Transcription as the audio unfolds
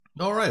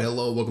All right,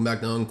 hello, welcome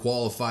back to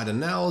Unqualified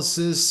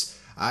Analysis.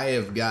 I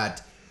have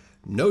got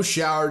no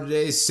shower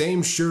today,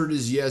 same shirt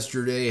as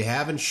yesterday,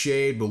 haven't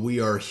shaved, but we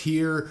are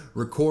here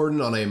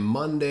recording on a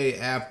Monday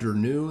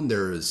afternoon.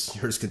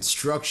 There's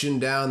construction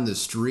down the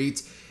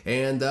street,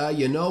 and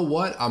you know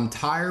what? I'm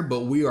tired,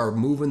 but we are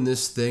moving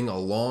this thing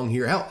along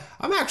here. Hell,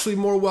 I'm actually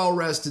more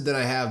well-rested than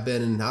I have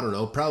been in, I don't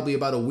know, probably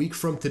about a week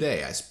from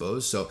today, I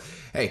suppose. So,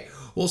 hey,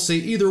 we'll see.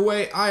 Either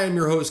way, I am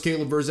your host,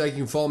 Caleb Verzak. You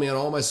can follow me on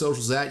all my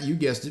socials at, you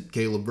guessed it,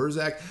 Caleb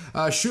Verzak.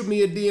 Shoot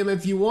me a DM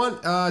if you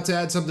want to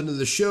add something to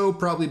the show.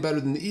 Probably better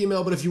than the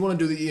email, but if you want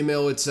to do the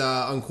email, it's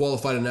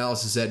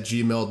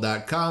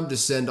unqualifiedanalysis@gmail.com.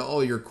 Just send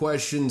all your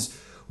questions,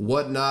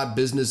 whatnot,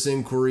 business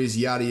inquiries,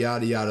 yada,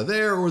 yada, yada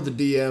there, or the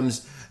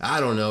DMs. I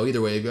don't know.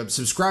 Either way,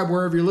 subscribe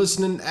wherever you're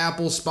listening.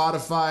 Apple,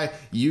 Spotify,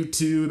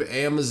 YouTube,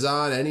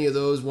 Amazon, any of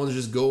those ones.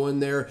 Just go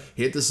in there,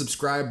 hit the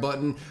subscribe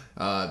button.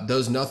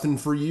 Does nothing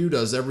for you,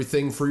 does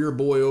everything for your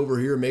boy over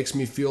here. Makes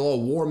me feel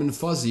all warm and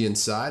fuzzy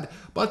inside.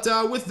 But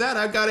with that,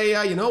 I've got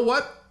a, you know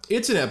what?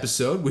 It's an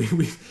episode.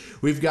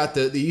 We've got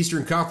the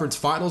Eastern Conference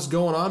Finals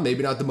going on.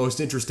 Maybe not the most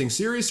interesting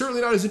series.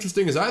 Certainly not as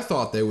interesting as I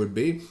thought they would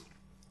be.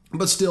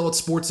 But still, it's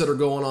sports that are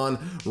going on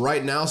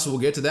right now, so we'll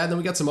get to that. And then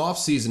we got some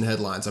off-season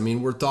headlines. I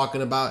mean, we're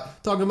talking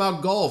about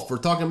golf. We're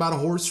talking about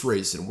horse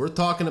racing. We're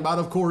talking about,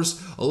 of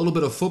course, a little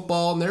bit of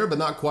football in there, but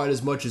not quite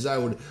as much as I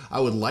would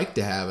like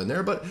to have in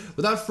there. But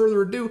without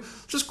further ado,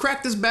 just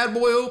crack this bad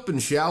boy open,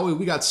 shall we?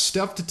 We got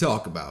stuff to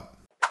talk about.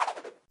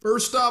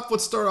 First off,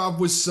 let's start off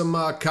with some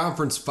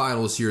conference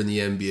finals here in the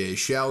NBA,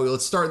 shall we?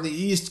 Let's start in the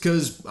East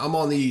because I'm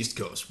on the East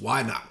Coast.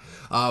 Why not?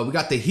 We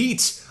got the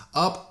Heat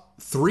up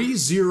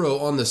 3-0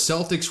 on the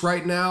Celtics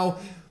right now.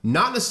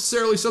 Not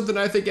necessarily something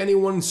I think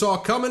anyone saw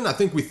coming. I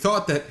think we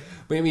thought that,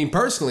 I mean,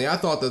 personally, I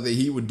thought that the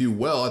Heat would do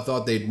well. I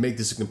thought they'd make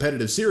this a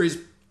competitive series.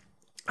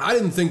 I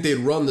didn't think they'd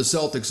run the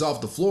Celtics off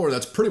the floor, and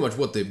that's pretty much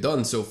what they've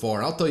done so far.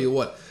 And I'll tell you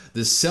what,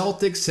 the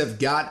Celtics have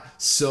got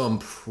some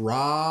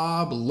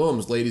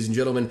problems, ladies and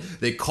gentlemen.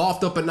 They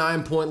coughed up a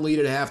 9-point lead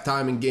at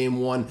halftime in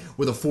Game 1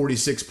 with a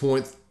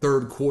 46-point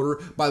third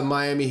quarter by the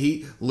Miami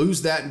Heat.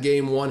 Lose that in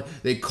Game 1.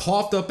 They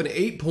coughed up an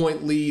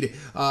 8-point lead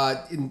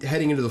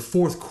heading into the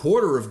fourth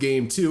quarter of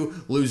Game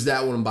 2. Lose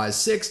that one by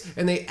 6.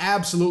 And they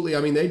absolutely,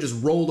 I mean, they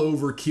just rolled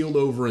over, keeled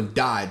over, and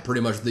died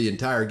pretty much the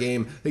entire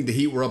game. I think the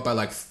Heat were up by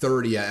like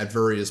 30 at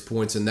various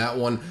points in that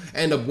one.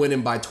 End up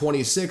winning by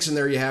 26, and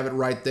there you have it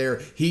right there.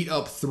 Heat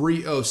up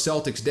 3-0,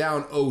 Celtics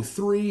down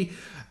 0-3.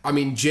 I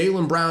mean,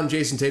 Jaylen Brown,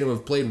 Jason Tatum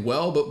have played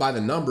well, but by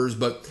the numbers,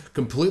 but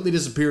completely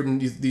disappeared in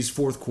these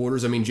fourth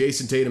quarters. I mean,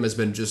 Jason Tatum has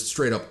been just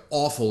straight up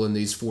awful in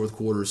these fourth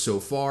quarters so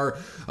far.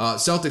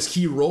 Celtics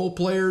key role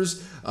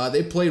players,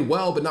 they played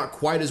well, but not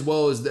quite as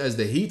well as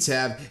the Heats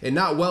have, and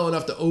not well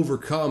enough to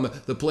overcome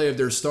the play of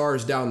their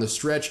stars down the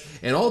stretch.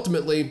 And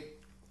ultimately,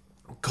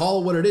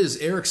 call it what it is,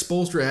 Eric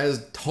Spoelstra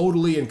has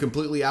totally and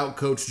completely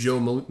outcoached Joe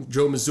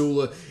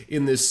Mazzulla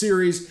in this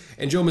series,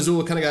 and Joe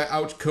Mazzulla kind of got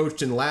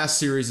outcoached in last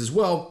series as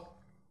well,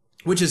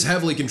 which has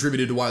heavily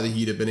contributed to why the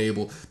Heat have been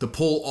able to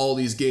pull all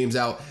these games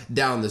out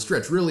down the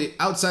stretch. Really,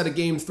 outside of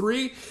Game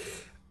 3,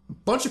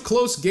 bunch of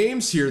close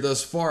games here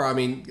thus far. I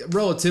mean,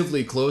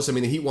 relatively close. I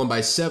mean, the Heat won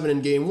by 7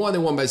 in Game 1. They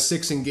won by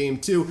 6 in Game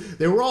 2.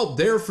 They were all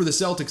there for the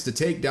Celtics to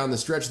take down the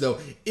stretch, though,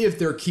 if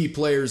their key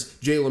players,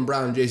 Jaylen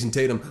Brown and Jason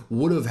Tatum,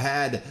 would have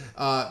had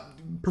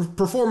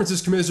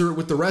performances commensurate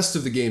with the rest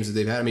of the games that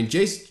they've had. I mean,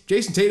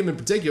 Jason Tatum in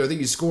particular, I think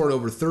he's scoring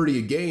over 30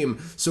 a game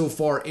so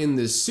far in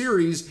this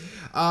series.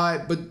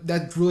 But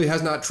that really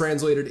has not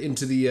translated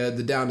into the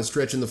down the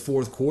stretch in the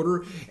fourth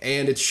quarter,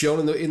 and it's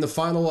shown in the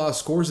final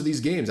scores of these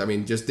games. I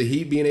mean, just the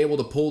Heat being able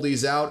to pull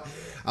these out.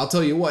 I'll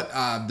tell you what,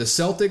 the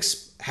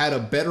Celtics had a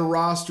better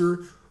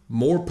roster,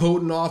 more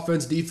potent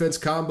offense-defense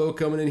combo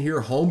coming in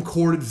here, home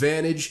court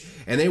advantage,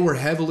 and they were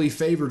heavily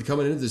favored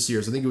coming into this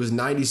year. So I think it was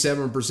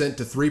 97%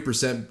 to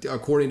 3%,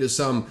 according to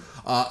some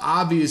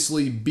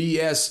obviously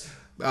BS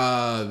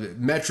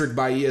metric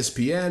by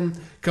ESPN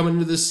coming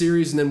into this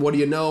series. And then what do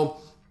you know?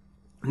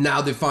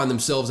 Now they find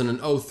themselves in an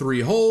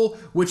 0-3 hole,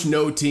 which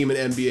no team in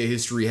NBA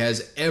history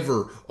has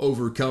ever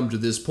overcome to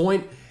this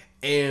point.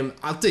 And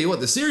I'll tell you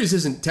what, the series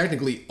isn't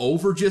technically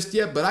over just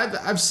yet, but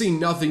I've seen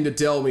nothing to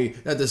tell me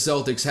that the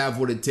Celtics have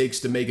what it takes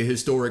to make a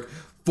historic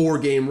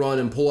 4-game run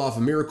and pull off a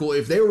miracle.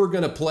 If they were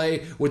going to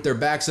play with their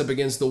backs up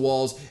against the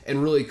walls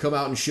and really come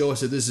out and show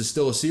us that this is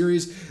still a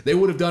series, they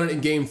would have done it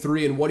in Game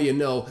 3, and what do you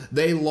know?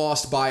 They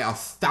lost by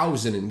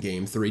 1,000 in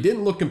Game 3.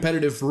 Didn't look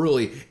competitive for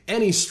really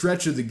any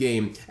stretch of the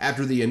game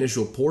after the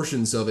initial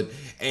portions of it,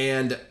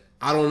 and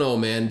I don't know,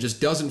 man. Just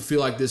doesn't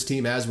feel like this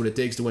team has what it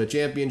takes to win a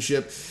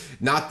championship.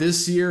 Not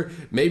this year.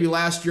 Maybe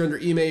last year under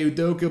Ime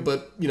Udoka,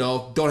 but, you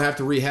know, don't have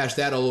to rehash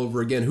that all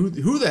over again.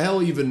 Who the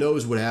hell even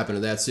knows what happened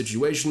to that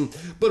situation?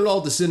 But it all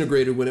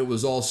disintegrated when it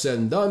was all said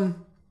and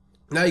done.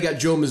 Now you got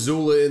Joe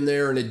Mazzulla in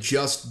there, and it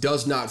just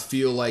does not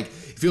feel like,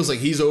 it feels like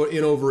he's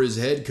in over his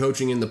head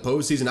coaching in the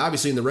postseason.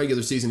 Obviously, in the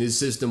regular season, his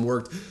system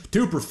worked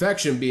to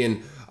perfection,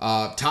 being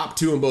top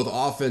 2 in both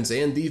offense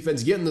and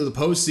defense. Getting to the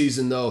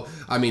postseason, though,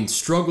 I mean,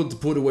 struggled to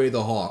put away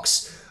the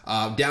Hawks.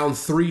 down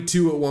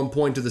 3-2 at one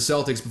point to the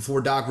Celtics before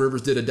Doc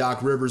Rivers did a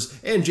Doc Rivers,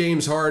 and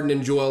James Harden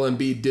and Joel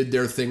Embiid did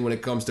their thing when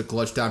it comes to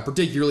clutch time,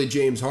 particularly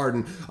James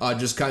Harden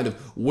just kind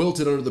of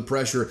wilted under the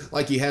pressure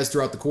like he has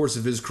throughout the course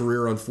of his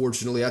career,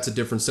 unfortunately. That's a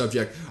different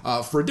subject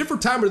for a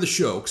different time of the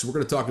show, because we're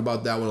going to talk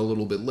about that one a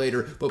little bit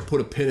later, but put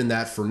a pin in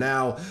that for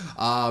now.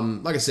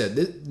 Like I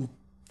said,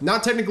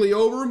 not technically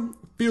over.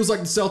 Feels like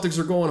the Celtics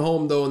are going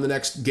home, though, in the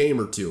next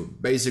game or two.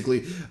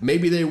 Basically,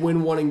 maybe they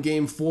win one in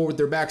game 4 with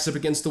their backs up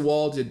against the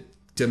wall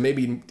to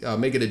maybe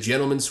make it a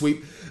gentleman's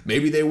sweep.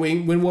 Maybe they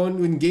win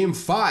one in game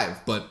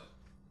 5, but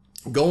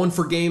going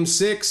for game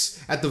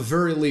 6, at the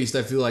very least,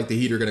 I feel like the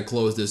Heat are going to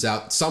close this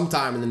out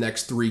sometime in the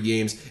next 3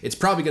 games. It's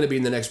probably going to be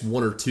in the next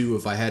 1 or 2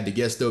 if I had to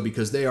guess, though,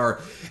 because they are,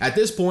 at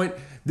this point,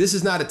 this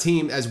is not a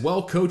team, as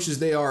well coached as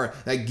they are,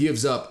 that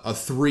gives up a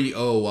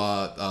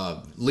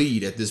 3-0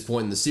 lead at this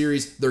point in the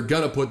series. They're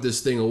going to put this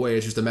thing away.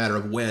 It's just a matter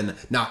of when,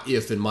 not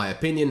if, in my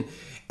opinion.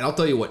 And I'll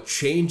tell you what,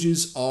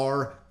 changes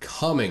are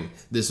coming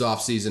this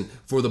offseason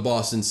for the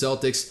Boston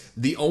Celtics.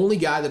 The only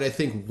guy that I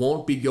think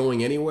won't be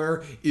going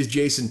anywhere is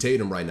Jason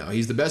Tatum right now.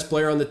 He's the best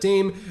player on the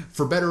team,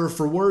 for better or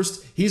for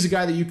worse. He's a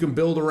guy that you can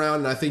build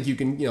around, and I think you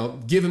can,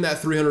 give him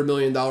that $300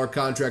 million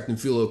contract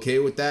and feel okay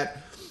with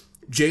that.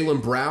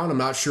 Jaylen Brown, I'm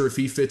not sure if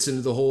he fits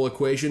into the whole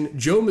equation.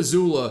 Joe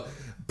Mazzulla,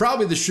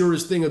 probably the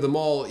surest thing of them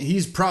all.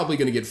 He's probably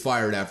going to get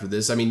fired after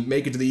this. I mean,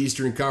 make it to the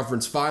Eastern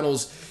Conference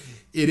Finals.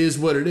 It is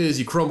what it is.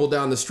 You crumble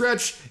down the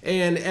stretch,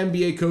 and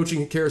NBA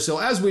coaching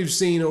carousel, as we've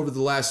seen over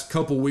the last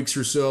couple weeks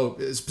or so,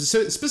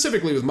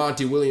 specifically with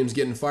Monty Williams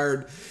getting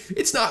fired,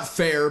 it's not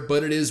fair,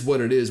 but it is what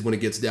it is when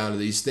it gets down to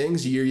these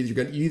things. You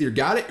either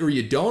got it or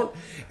you don't,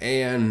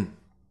 and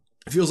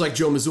it feels like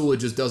Joe Mazzulla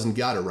just doesn't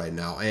got it right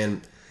now.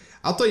 And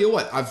I'll tell you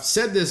what, I've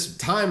said this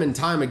time and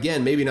time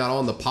again, maybe not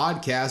on the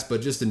podcast,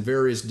 but just in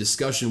various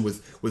discussion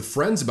with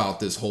friends about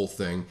this whole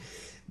thing.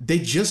 They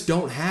just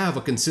don't have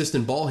a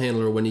consistent ball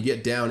handler when you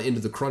get down into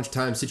the crunch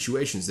time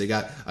situations. They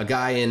got a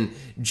guy in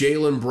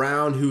Jaylen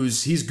Brown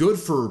he's good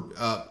for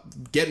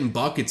getting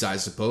buckets, I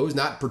suppose.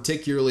 Not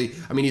particularly,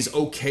 I mean, he's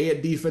okay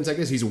at defense, I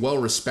guess. He's a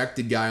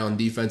well-respected guy on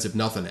defense, if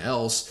nothing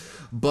else.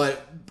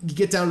 But you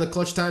get down to the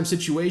clutch time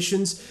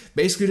situations,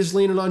 basically just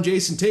leaning on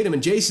Jason Tatum.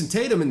 And Jason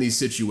Tatum in these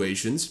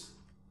situations,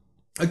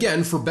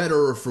 again, for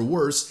better or for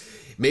worse,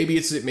 maybe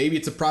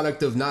it's a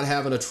product of not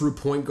having a true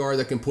point guard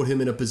that can put him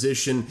in a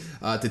position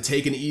to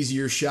take an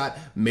easier shot.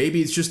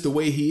 Maybe it's just the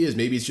way he is.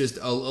 Maybe it's just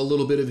a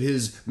little bit of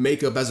his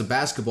makeup as a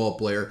basketball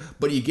player.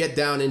 But you get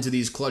down into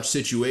these clutch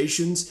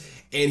situations,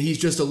 and he's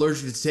just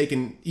allergic to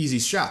taking easy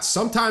shots.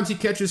 Sometimes he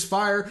catches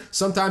fire.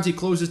 Sometimes he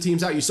closes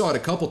teams out. You saw it a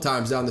couple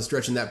times down the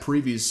stretch in that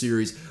previous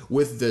series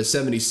with the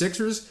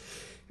 76ers.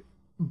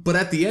 But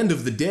at the end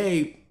of the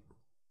day,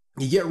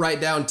 you get right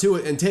down to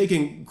it, and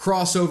taking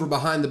crossover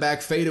behind the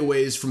back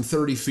fadeaways from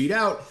 30 feet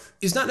out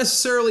is not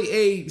necessarily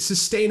a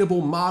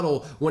sustainable model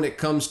when it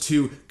comes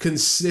to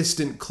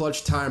consistent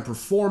clutch time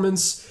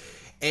performance.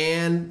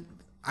 And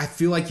I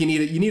feel like you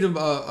need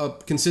a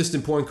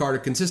consistent point guard, a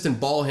consistent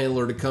ball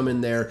handler to come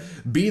in there,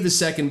 be the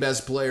second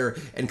best player,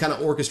 and kind of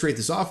orchestrate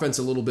this offense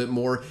a little bit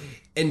more.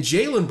 And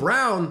Jaylen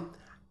Brown,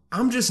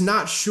 I'm just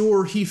not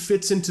sure he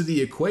fits into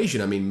the equation.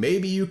 I mean,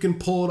 maybe you can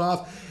pull it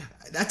off.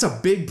 That's a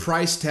big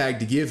price tag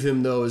to give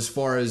him, though, as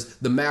far as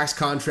the max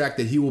contract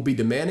that he will be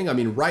demanding. I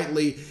mean,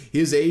 rightly,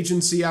 his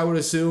agency, I would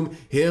assume,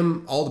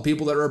 all the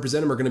people that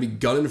represent him are going to be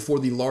gunning for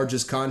the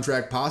largest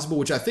contract possible,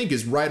 which I think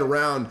is right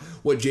around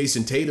what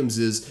Jason Tatum's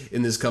is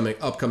in this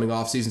upcoming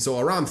offseason. So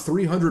around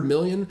 $300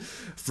 million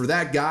for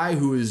that guy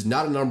who is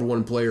not a number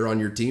one player on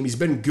your team. He's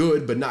been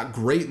good, but not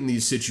great in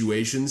these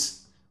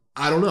situations.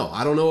 I don't know.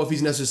 I don't know if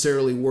he's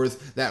necessarily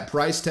worth that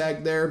price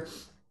tag there.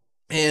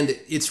 And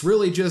it's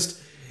really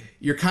just,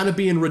 you're kind of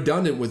being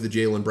redundant with the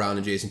Jaylen Brown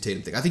and Jason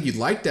Tatum thing. I think you'd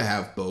like to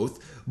have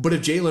both, but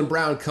if Jaylen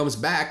Brown comes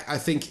back, I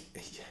think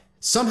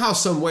somehow,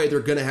 some way, they're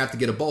going to have to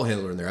get a ball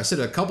handler in there. I said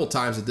it a couple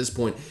times at this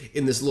point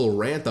in this little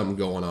rant I'm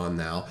going on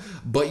now,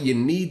 but you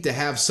need to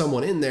have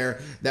someone in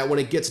there that when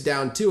it gets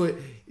down to it,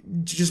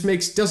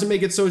 doesn't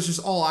make it so it's just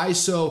all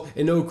ISO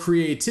and no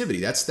creativity.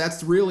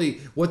 That's really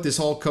what this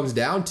all comes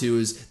down to,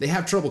 is they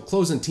have trouble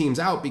closing teams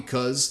out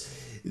because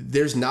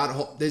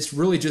it's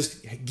really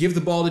just give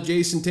the ball to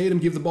Jason Tatum,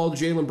 give the ball to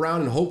Jaylen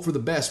Brown, and hope for the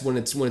best when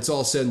it's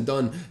all said and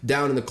done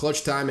down in the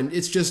clutch time. And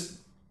it's just,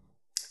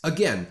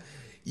 again,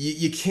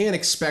 you can't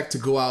expect to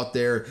go out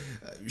there,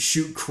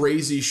 shoot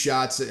crazy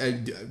shots,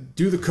 and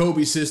do the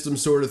Kobe system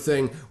sort of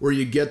thing where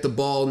you get the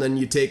ball and then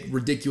you take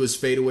ridiculous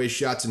fadeaway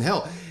shots. And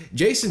hell,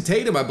 Jason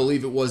Tatum, I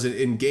believe it was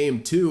in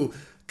game 2,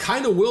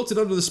 kind of wilted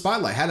under the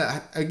spotlight.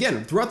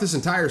 Again, throughout this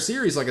entire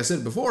series, like I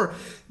said before,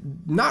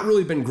 not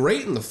really been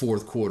great in the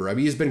fourth quarter. I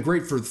mean, he's been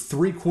great for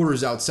 3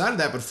 quarters outside of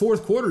that, but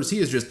fourth quarters, he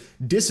has just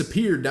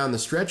disappeared down the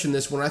stretch in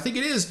this one. I think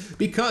it is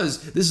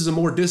because this is a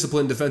more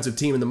disciplined defensive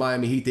team in the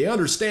Miami Heat. They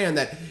understand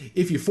that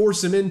if you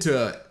force him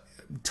into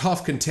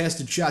tough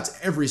contested shots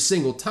every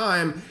single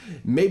time,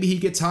 maybe he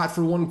gets hot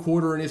for 1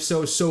 quarter, and if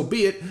so, so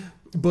be it.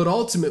 But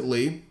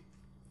ultimately,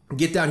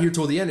 get down here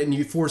toward the end and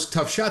you force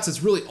tough shots,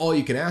 that's really all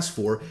you can ask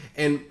for.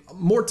 And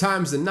more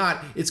times than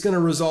not, it's going to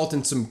result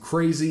in some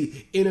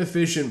crazy,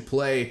 inefficient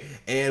play.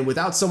 And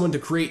without someone to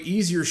create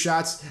easier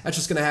shots, that's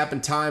just going to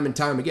happen time and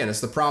time again.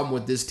 It's the problem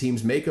with this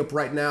team's makeup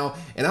right now.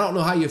 And I don't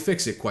know how you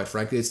fix it, quite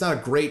frankly. It's not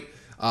a great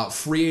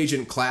free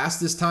agent class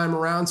this time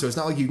around, so it's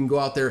not like you can go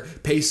out there,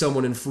 pay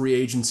someone in free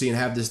agency and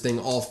have this thing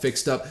all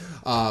fixed up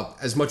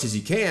as much as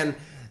you can.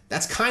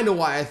 That's kind of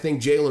why I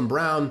think Jaylen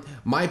Brown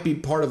might be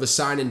part of a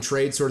sign and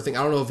trade sort of thing.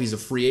 I don't know if he's a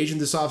free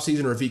agent this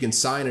offseason or if he can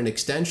sign an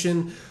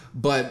extension,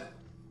 but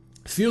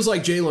feels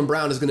like Jaylen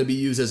Brown is going to be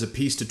used as a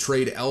piece to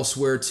trade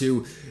elsewhere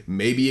too.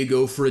 Maybe you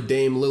go for a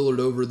Dame Lillard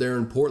over there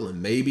in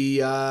Portland. Maybe,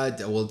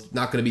 well, it's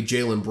not going to be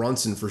Jalen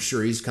Brunson for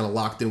sure. He's kind of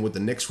locked in with the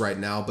Knicks right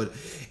now. But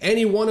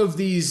any one of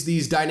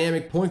these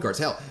dynamic point guards.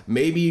 Hell,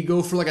 maybe you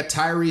go for like a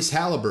Tyrese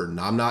Halliburton.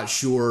 I'm not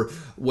sure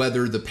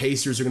whether the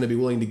Pacers are going to be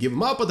willing to give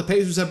him up, but the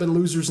Pacers have been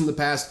losers in the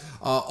past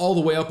all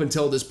the way up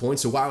until this point.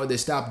 So why would they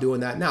stop doing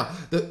that now?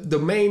 The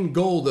main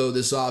goal, though,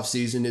 this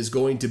offseason is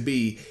going to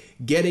be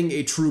getting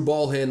a true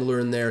ball handler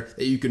in there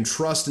that you can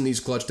trust in these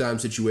clutch time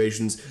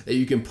situations, that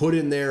you can put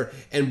in there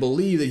and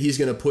believe that he's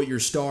going to put your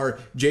star,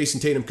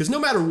 Jason Tatum, because no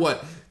matter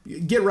what,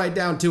 get right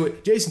down to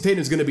it, Jason Tatum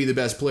is going to be the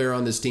best player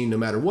on this team no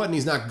matter what, and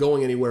he's not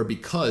going anywhere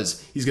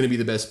because he's going to be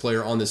the best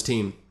player on this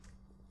team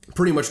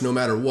pretty much no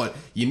matter what.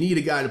 You need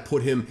a guy to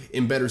put him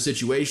in better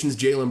situations.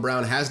 Jaylen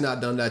Brown has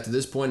not done that to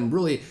this point and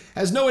really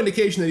has no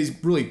indication that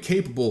he's really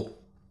capable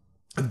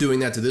of doing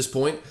that to this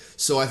point.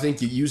 So I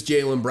think you use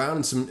Jaylen Brown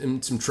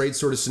in some trade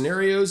sort of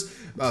scenarios,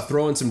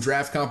 throw in some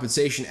draft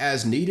compensation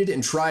as needed,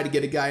 and try to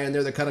get a guy in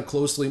there that kind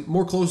of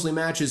more closely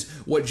matches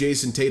what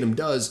Jason Tatum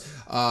does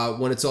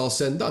when it's all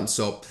said and done.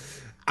 So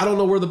I don't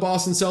know where the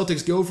Boston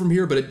Celtics go from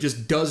here, but it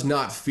just does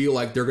not feel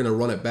like they're going to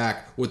run it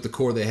back with the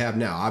core they have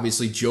now.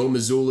 Obviously, Joe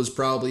Mazzulla is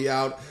probably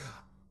out.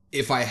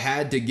 If I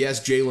had to guess,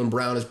 Jaylen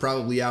Brown is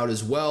probably out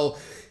as well.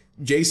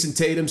 Jason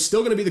Tatum still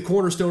going to be the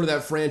cornerstone of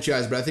that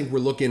franchise, but I think we're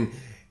looking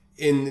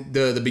in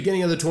the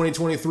beginning of the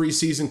 2023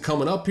 season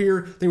coming up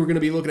here. I think we're going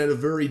to be looking at a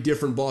very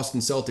different Boston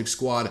Celtics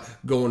squad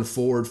going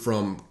forward,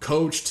 from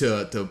coach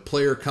to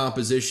player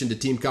composition to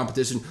team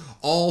competition,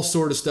 all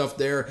sort of stuff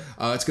there.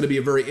 It's going to be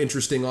a very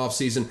interesting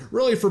offseason,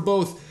 really, for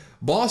both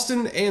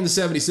Boston and the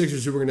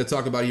 76ers, who we're going to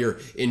talk about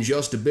here in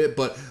just a bit.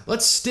 But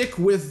let's stick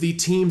with the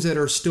teams that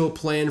are still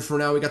playing for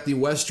now. We got the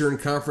Western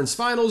Conference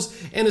Finals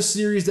and a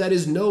series that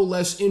is no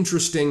less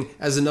interesting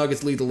as the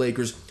Nuggets lead the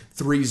Lakers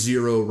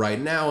 3-0 right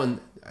now. And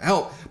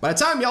hell, by the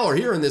time y'all are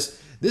hearing this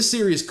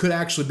series could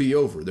actually be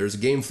over. There's a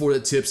game 4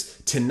 that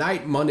tips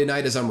tonight, Monday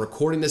night, as I'm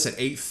recording this at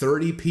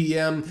 8:30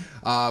 p.m.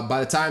 By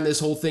the time this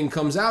whole thing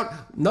comes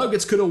out,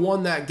 Nuggets could have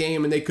won that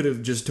game and they could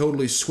have just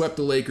totally swept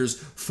the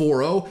Lakers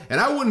 4-0.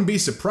 And I wouldn't be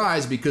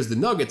surprised, because the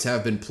Nuggets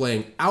have been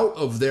playing out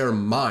of their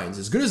minds.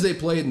 As good as they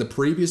played in the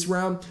previous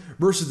round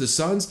versus the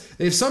Suns,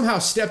 they've somehow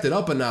stepped it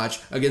up a notch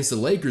against the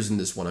Lakers in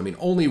this one. I mean,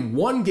 only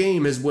one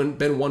game has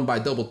been won by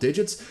double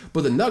digits,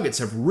 but the Nuggets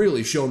have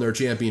really shown their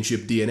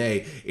championship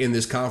DNA in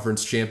this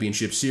conference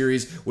championship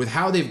series with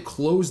how they've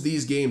closed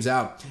these games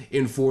out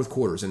in fourth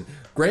quarters. And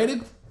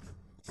granted,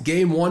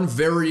 Game 1,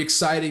 very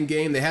exciting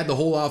game. They had to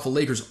hold off a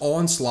Lakers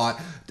onslaught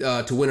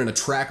to win in a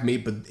track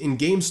meet, but in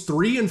games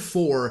 3 and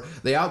 4,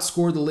 they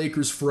outscored the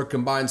Lakers for a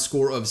combined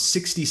score of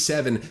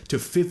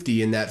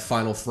 67-50 in that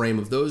final frame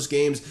of those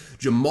games.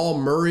 Jamal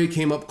Murray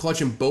came up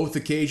clutch in both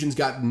occasions,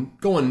 got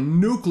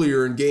going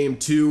nuclear in Game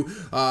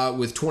 2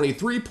 with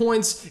 23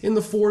 points in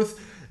the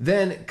fourth.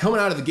 Then coming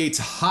out of the gates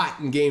hot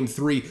in Game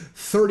 3,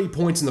 30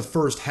 points in the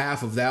first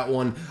half of that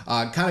one.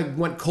 Kind of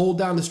went cold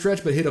down the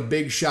stretch, but hit a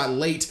big shot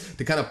late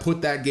to kind of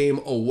put that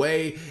game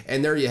away.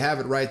 And there you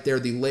have it right there.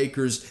 The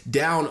Lakers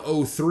down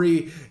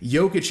 0-3.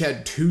 Jokic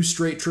had 2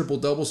 straight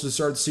triple-doubles to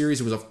start the series.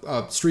 It was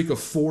a streak of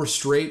 4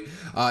 straight,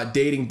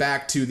 dating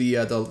back to the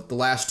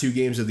last 2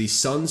 games of the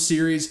Suns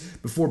series.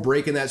 Before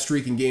breaking that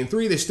streak in Game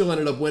 3, they still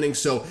ended up winning,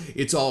 so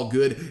it's all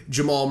good.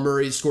 Jamal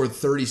Murray scored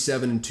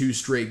 37 in 2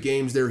 straight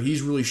games there.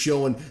 He's really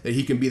showing that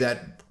he can be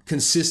that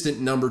consistent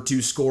number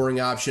 2 scoring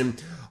option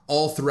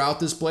all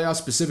throughout this playoff,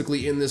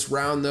 specifically in this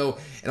round, though.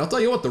 And I'll tell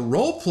you what, the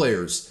role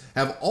players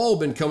have all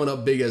been coming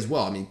up big as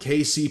well. I mean,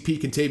 KCP,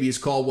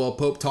 Kentavious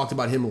Caldwell-Pope, talked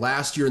about him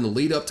last year in the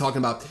lead-up, talking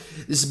about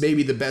this is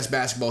maybe the best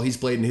basketball he's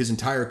played in his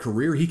entire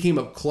career. He came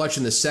up clutch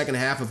in the second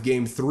half of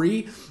Game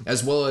 3,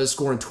 as well as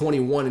scoring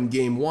 21 in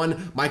Game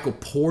 1. Michael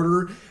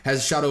Porter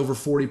has shot over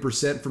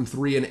 40% from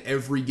 3 in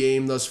every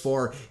game thus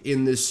far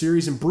in this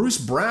series. And Bruce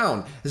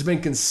Brown has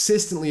been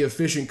consistently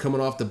efficient coming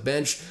off the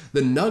bench.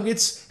 The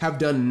Nuggets have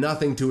done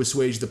nothing to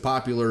assuage the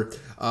popular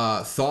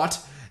thought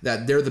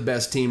that they're the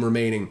best team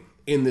remaining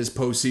in this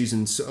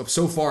postseason.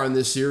 So far in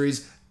this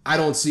series, I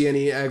don't see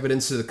any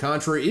evidence to the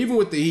contrary. Even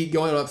with the Heat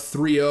going up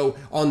 3-0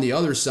 on the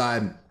other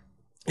side,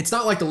 it's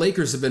not like the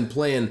Lakers have been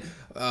playing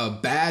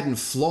bad and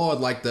flawed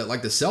like the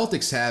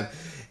Celtics have.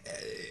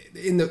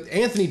 in the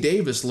Anthony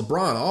Davis,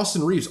 LeBron,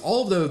 Austin Reeves,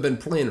 all of them have been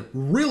playing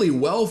really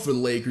well for the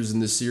Lakers in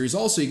this series.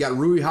 Also, you got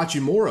Rui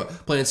Hachimura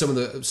playing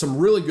some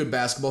really good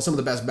basketball, some of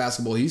the best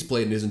basketball he's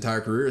played in his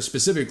entire career,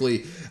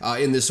 specifically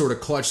in this sort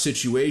of clutch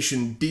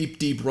situation,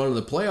 deep run of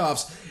the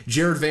playoffs.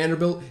 Jared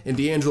Vanderbilt and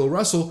D'Angelo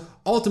Russell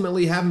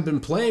ultimately haven't been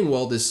playing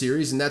well this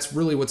series, and that's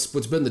really what's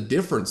been the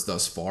difference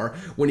thus far.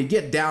 When you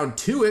get down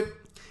to it,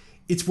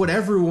 it's what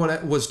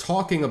everyone was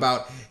talking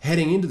about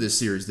heading into this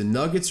series. The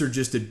Nuggets are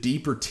just a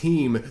deeper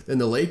team than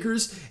the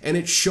Lakers, and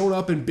it's shown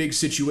up in big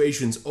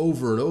situations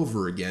over and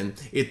over again.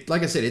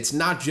 Like I said, it's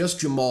not just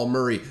Jamal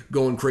Murray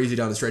going crazy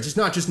down the stretch. It's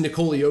not just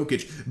Nikola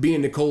Jokic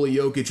being Nikola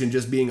Jokic and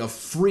just being a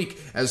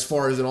freak as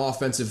far as an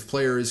offensive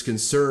player is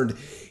concerned.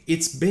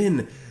 It's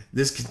been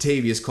this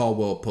Kentavious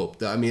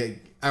Caldwell-Pope. I mean,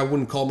 I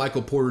wouldn't call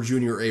Michael Porter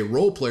Jr. a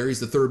role player.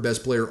 He's the third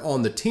best player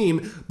on the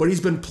team, but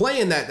he's been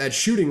playing that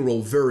shooting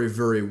role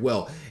very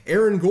well.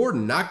 Aaron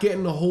Gordon, not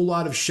getting a whole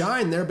lot of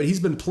shine there, but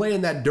he's been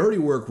playing that dirty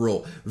work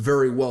role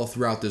very well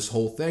throughout this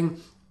whole thing.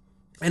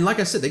 And like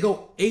I said,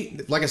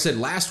 like I said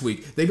last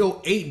week, they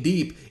go 8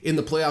 deep in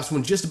the playoffs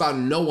when just about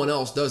no one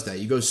else does that.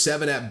 You go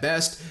 7 at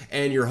best,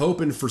 and you're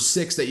hoping for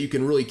 6 that you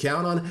can really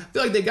count on. I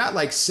feel like they got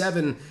like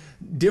 7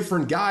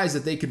 different guys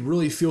that they could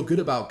really feel good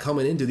about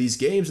coming into these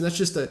games, and that's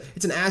just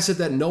it's an asset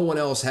that no one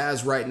else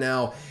has right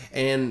now.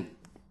 And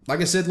like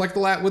I said, with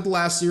the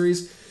last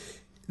series,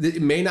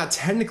 it may not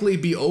technically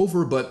be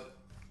over, but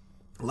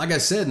like I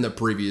said in the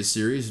previous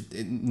series,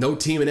 no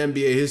team in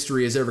NBA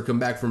history has ever come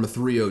back from a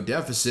 3-0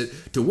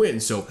 deficit to win.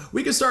 So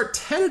we can start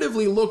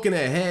tentatively looking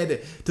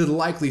ahead to the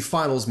likely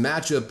finals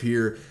matchup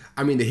here.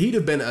 I mean, the Heat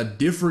have been a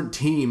different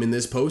team in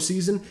this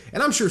postseason,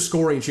 and I'm sure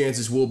scoring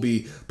chances will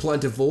be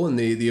plentiful in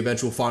the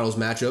eventual finals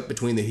matchup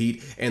between the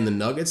Heat and the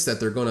Nuggets, that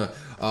they're going to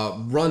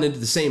run into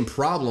the same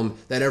problem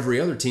that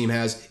every other team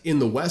has in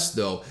the West,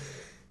 though.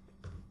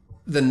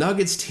 This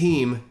Nuggets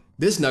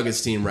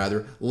team,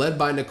 led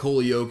by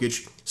Nikola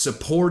Jokic,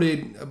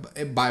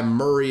 supported by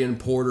Murray and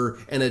Porter,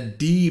 and a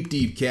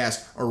deep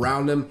cast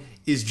around him,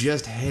 is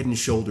just head and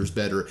shoulders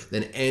better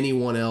than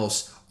anyone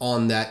else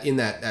on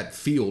that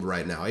field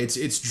right now. It's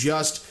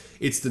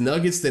the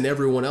Nuggets than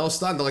everyone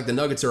else. Not like the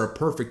Nuggets are a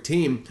perfect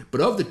team,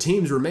 but of the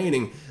teams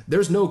remaining,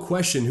 there's no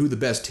question who the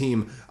best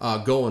team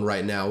going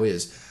right now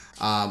is.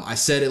 I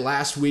said it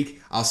last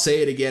week. I'll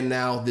say it again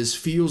now. This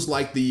feels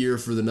like the year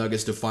for the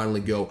Nuggets to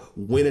finally go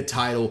win a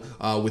title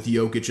with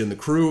Jokic and the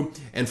crew.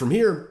 And from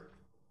here,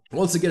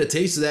 once they get a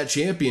taste of that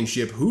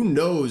championship, who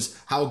knows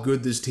how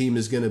good this team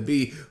is going to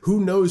be? Who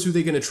knows who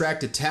they can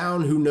attract to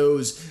town? Who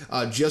knows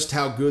just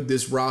how good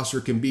this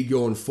roster can be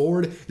going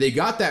forward? They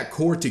got that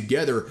core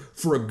together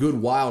for a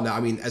good while now.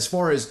 I mean, as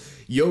far as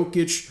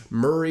Jokic,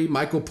 Murray,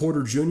 Michael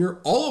Porter Jr.,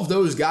 all of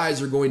those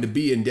guys are going to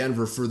be in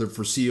Denver for the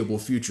foreseeable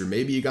future.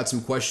 Maybe you got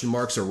some question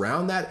marks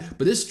around that,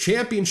 but this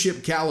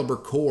championship caliber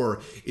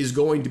core is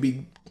going to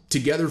be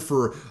together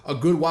for a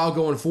good while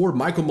going forward.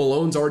 Michael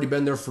Malone's already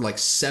been there for like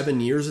 7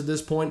 years at this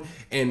point,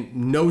 and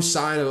no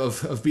sign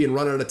of being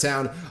run out of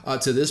town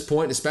to this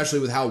point, especially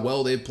with how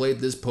well they've played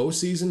this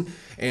postseason.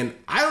 And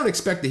I don't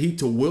expect the Heat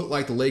to wilt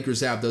like the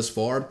Lakers have thus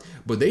far,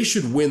 but they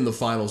should win the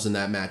finals in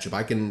that matchup.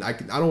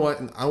 I don't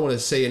want to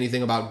say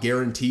anything about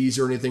guarantees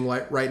or anything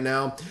like right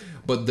now,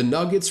 but the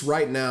Nuggets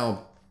right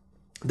now,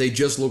 they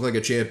just look like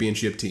a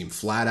championship team,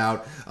 flat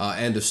out.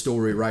 End of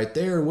story right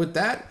there. And with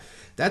that,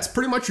 that's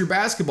pretty much your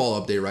basketball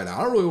update right now.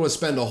 I don't really want to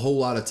spend a whole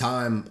lot of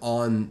time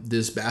on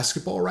this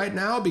basketball right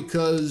now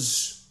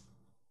because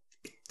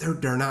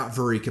they're not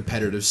very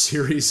competitive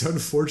series,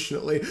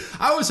 unfortunately.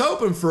 I was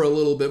hoping for a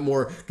little bit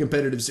more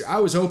competitive series. I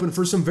was hoping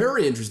for some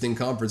very interesting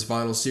conference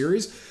final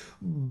series,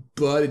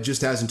 but it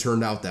just hasn't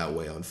turned out that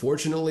way,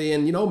 unfortunately.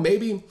 And,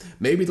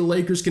 maybe the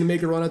Lakers can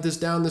make a run at this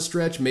down the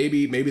stretch.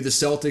 Maybe the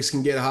Celtics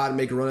can get hot and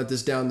make a run at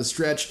this down the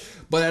stretch.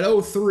 But at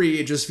 0-3,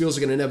 it just feels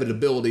like an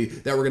inevitability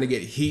that we're going to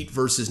get Heat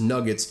versus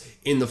Nuggets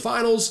in the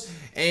finals,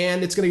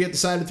 and it's going to get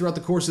decided throughout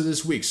the course of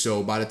this week.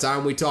 So by the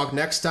time we talk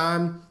next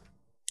time,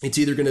 it's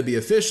either going to be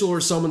official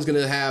or someone's going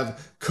to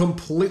have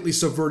completely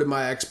subverted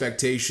my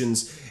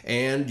expectations.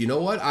 And you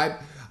know what?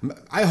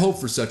 I hope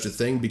for such a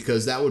thing,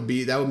 because that would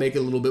make it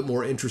a little bit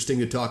more interesting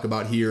to talk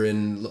about here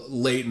in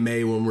late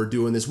May when we're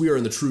doing this. We are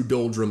in the true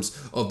doldrums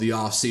of the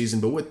off season.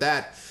 But with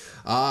that,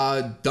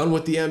 done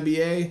with the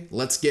NBA,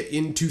 let's get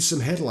into some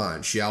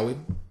headlines, shall we?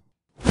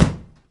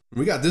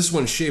 We got this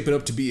one shaping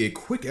up to be a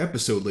quick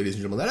episode, ladies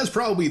and gentlemen. That is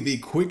probably the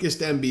quickest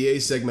NBA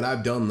segment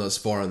I've done thus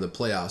far in the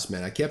playoffs,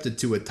 man. I kept it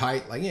to a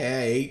tight,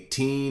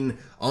 18,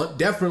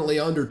 definitely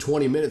under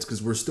 20 minutes,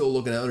 because we're still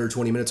looking at under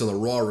 20 minutes on the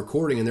Raw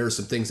recording, and there are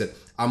some things that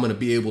I'm going to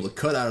be able to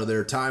cut out of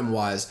there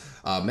time-wise.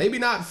 Maybe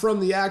not from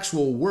the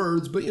actual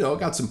words, but,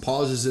 got some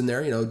pauses in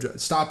there,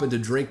 stopping to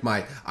drink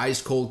my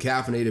ice-cold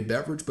caffeinated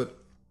beverage, but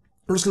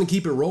we're just going to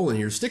keep it rolling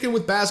here. Sticking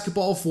with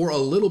basketball for a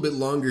little bit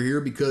longer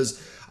here,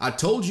 because I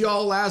told you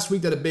all last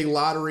week that a big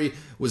lottery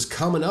was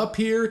coming up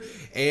here,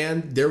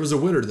 and there was a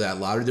winner to that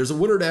lottery. There's a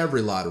winner to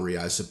every lottery,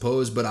 I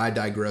suppose, but I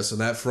digress on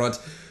that front.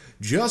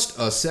 Just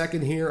a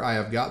second here. I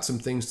have got some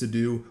things to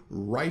do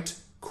right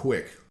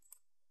quick.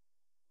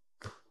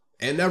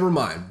 And never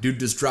mind, dude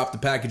just dropped the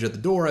package at the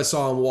door. I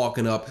saw him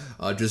walking up,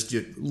 just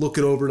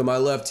looking over to my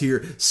left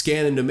here,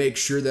 scanning to make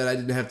sure that I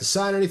didn't have to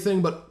sign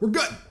anything, but we're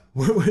good.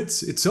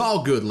 It's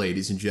all good,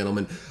 ladies and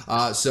gentlemen.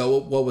 So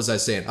what was I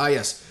saying?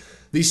 Yes,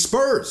 the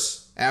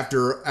Spurs,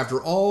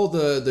 after all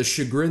the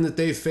chagrin that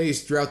they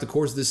faced throughout the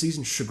course of the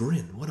season,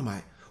 chagrin, what am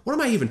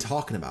I even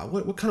talking about?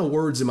 What kind of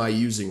words am I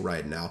using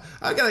right now?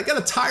 I got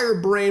a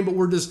tired brain, but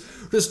we're just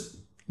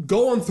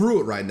going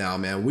through it right now,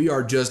 man. We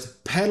are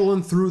just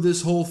pedaling through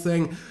this whole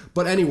thing.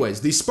 But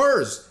anyways, the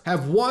Spurs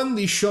have won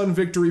the shun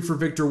victory for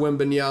Victor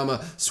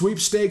Wembanyama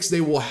sweepstakes.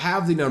 They will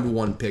have the number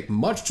 1 pick,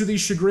 much to the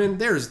chagrin.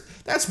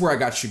 That's where I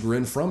got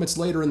chagrin from. It's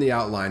later in the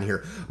outline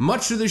here.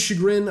 Much to the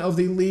chagrin of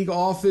the league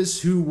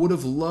office, who would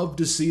have loved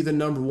to see the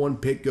number 1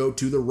 pick go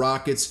to the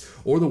Rockets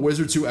or the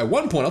Wizards, who at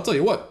one point, I'll tell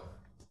you what,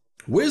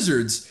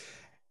 Wizards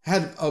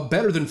had a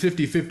better than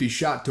 50-50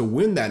 shot to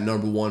win that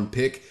number 1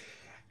 pick.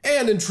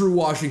 And in true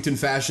Washington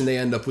fashion, they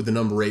end up with the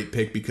number 8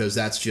 pick because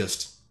that's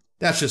just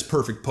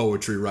perfect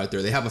poetry right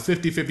there. They have a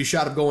 50-50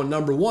 shot of going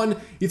number 1.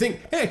 You think,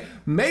 hey,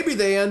 maybe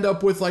they end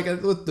up with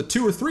with the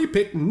 2 or 3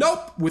 pick.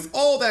 Nope. With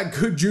all that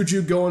good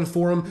juju going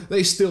for them,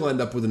 they still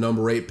end up with a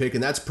number 8 pick,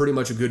 and that's pretty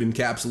much a good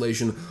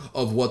encapsulation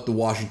of what the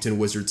Washington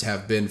Wizards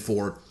have been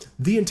for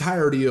the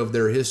entirety of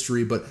their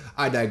history, but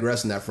I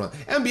digress on that front.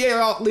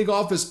 NBA league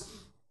office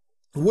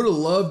would have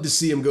loved to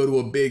see him go to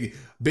a big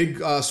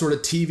sort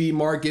of TV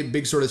market,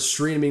 big sort of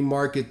streaming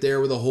market there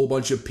with a whole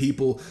bunch of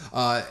people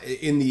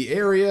in the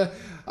area.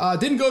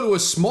 Didn't go to a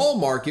small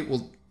market,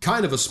 well,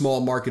 kind of a small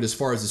market as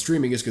far as the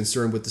streaming is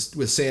concerned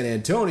with San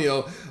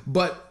Antonio,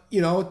 but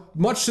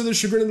much to the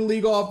chagrin of the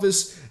league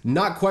office,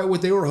 not quite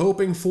what they were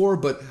hoping for,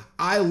 but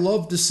I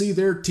love to see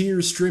their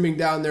tears streaming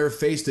down their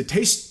face. It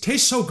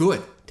tastes so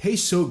good.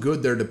 Tastes so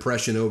good, their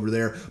depression over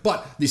there.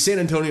 But the San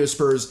Antonio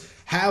Spurs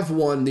have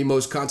won the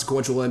most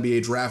consequential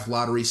NBA draft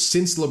lottery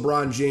since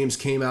LeBron James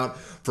came out.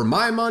 For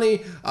my money,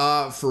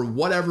 for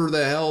whatever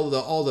the hell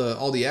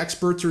all the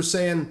experts are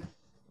saying,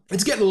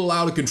 it's getting a little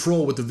out of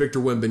control with the Victor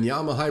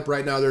Wembanyama hype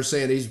right now. They're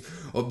saying he's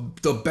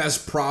the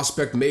best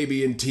prospect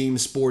maybe in team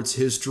sports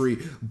history,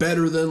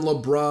 better than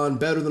LeBron,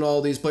 better than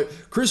all these players.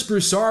 Chris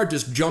Broussard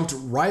just jumped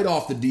right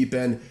off the deep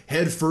end,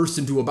 head first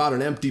into about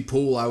an empty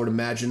pool, I would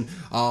imagine.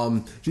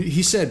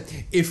 He said,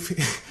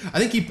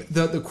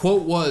 the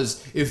quote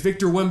was, if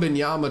Victor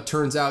Wembanyama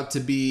turns out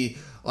to be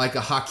like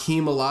a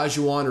Hakeem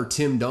Olajuwon or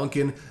Tim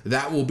Duncan,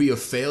 that will be a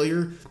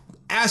failure.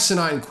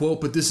 Asinine quote,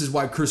 but this is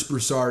why Chris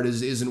Broussard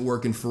isn't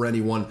working for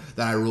anyone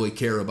that I really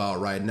care about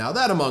right now.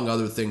 That, among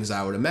other things,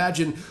 I would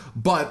imagine.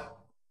 But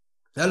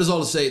that is all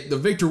to say, the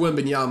Victor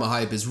Wembanyama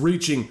hype is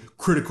reaching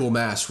critical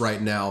mass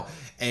right now.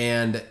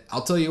 And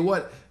I'll tell you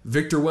what,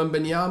 Victor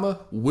Wembanyama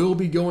will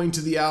be going to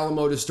the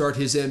Alamo to start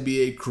his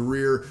NBA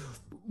career.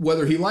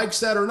 Whether he likes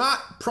that or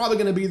not, probably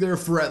going to be there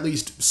for at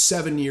least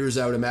 7 years,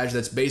 I would imagine.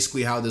 That's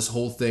basically how this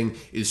whole thing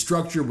is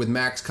structured with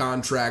max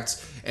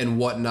contracts and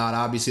whatnot.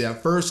 Obviously,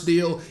 that first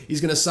deal, he's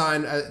going to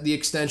sign the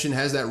extension,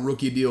 has that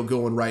rookie deal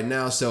going right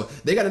now. So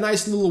they got a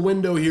nice little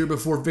window here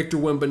before Victor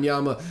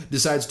Wembanyama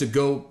decides to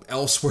go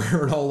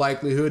elsewhere in all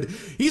likelihood.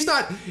 He's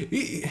got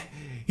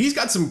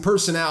some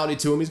personality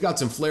to him. He's got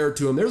some flair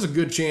to him. There's a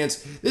good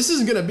chance this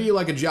isn't going to be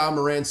like a Ja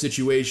Morant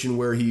situation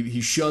where he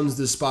shuns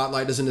the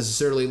spotlight, doesn't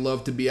necessarily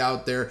love to be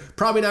out there.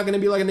 Probably not going to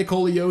be like a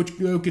Nikola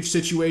Jokic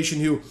situation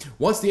who,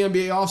 once the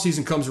NBA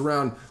offseason comes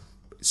around,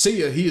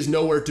 see ya, he is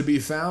nowhere to be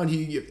found.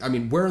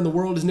 Where in the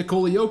world is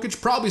Nikola Jokic?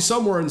 Probably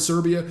somewhere in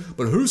Serbia,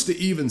 but who's to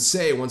even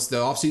say once the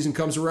offseason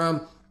comes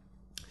around?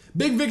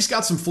 Big Vic's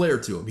got some flair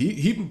to him.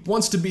 He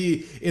wants to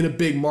be in a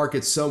big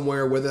market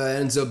somewhere, whether that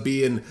ends up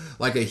being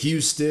like a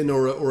Houston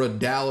or a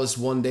Dallas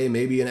one day,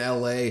 maybe in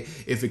LA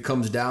if it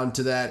comes down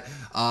to that.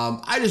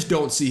 I just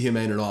don't see him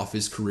ending off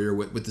his career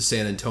with the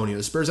San Antonio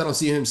Spurs. I don't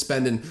see him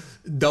spending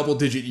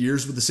double-digit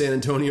years with the San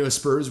Antonio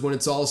Spurs when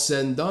it's all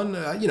said and done.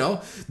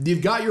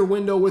 You've got your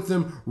window with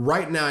them.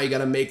 Right now, you got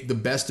to make the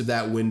best of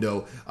that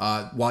window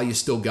while you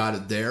still got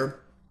it there.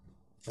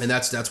 And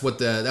that's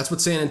what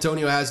San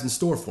Antonio has in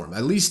store for him.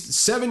 At least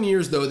 7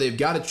 years, though, they've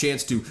got a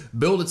chance to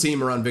build a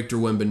team around Victor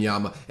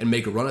Wembanyama and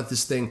make a run at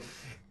this thing.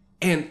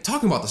 And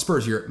talking about the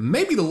Spurs here,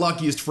 maybe the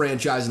luckiest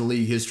franchise in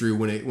league history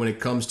when it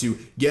comes to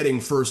getting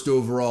first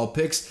overall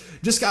picks.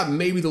 Just got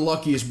maybe the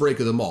luckiest break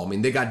of them all. I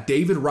mean, they got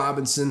David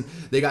Robinson,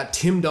 they got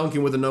Tim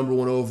Duncan with a number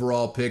 1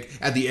 overall pick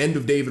at the end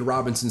of David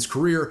Robinson's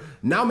career.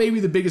 Now maybe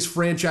the biggest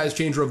franchise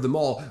changer of them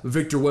all,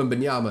 Victor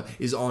Wembanyama,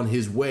 is on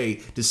his way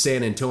to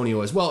San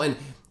Antonio as well. And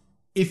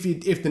if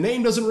the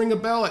name doesn't ring a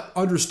bell,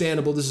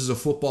 understandable. This is a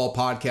football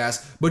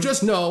podcast, but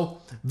just know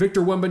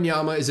Victor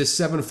Wembanyama is a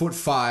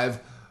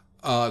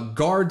 7'5"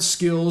 guard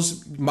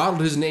skills.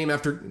 Modeled his game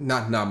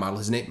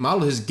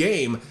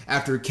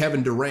after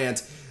Kevin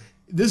Durant.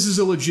 This is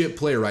a legit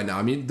player right now.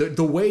 I mean,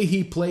 the way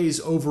he plays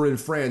over in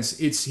France,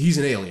 he's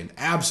an alien,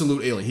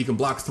 absolute alien. He can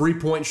block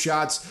 3-point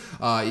shots.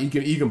 He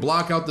can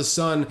block out the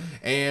sun,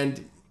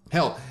 and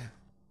hell.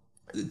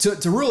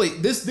 To really,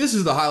 this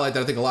is the highlight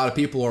that I think a lot of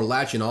people are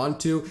latching on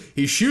to.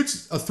 He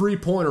shoots a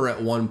 3-pointer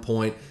at one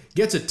point,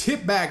 gets a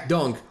tip back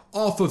dunk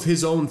off of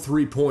his own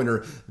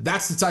three-pointer.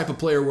 That's the type of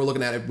player we're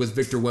looking at with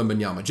Victor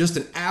Wembanyama. Just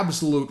an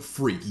absolute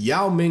freak.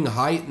 Yao Ming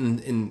height,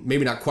 and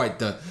maybe not quite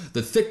the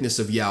thickness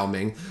of Yao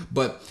Ming,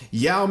 but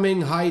Yao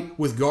Ming height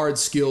with guard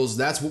skills.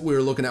 That's what we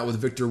were looking at with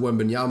Victor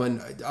Wembanyama.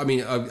 And, I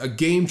mean, a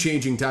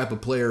game-changing type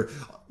of player.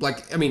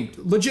 Like, I mean,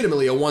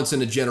 legitimately a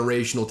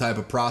once-in-a-generational type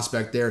of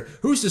prospect there.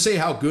 Who's to say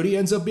how good he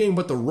ends up being,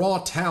 but the raw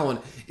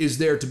talent is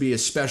there to be a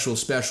special,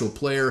 special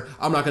player.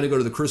 I'm not going to go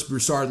to the Chris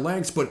Broussard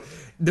lengths, but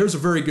there's a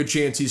very good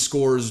chance he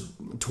scores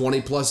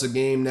 20-plus a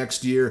game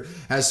next year,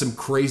 has some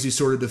crazy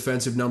sort of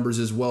defensive numbers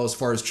as well as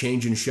far as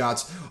changing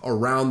shots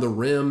around the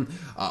rim.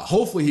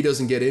 Hopefully he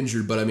doesn't get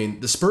injured, but I mean,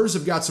 the Spurs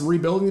have got some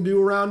rebuilding to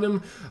do around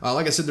him.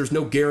 Like I said, there's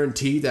no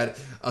guarantee that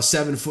a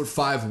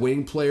 7'5"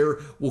 wing player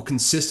will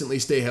consistently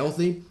stay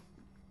healthy.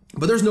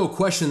 But there's no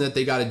question that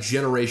they got a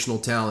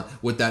generational talent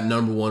with that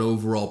number 1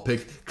 overall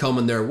pick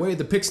coming their way.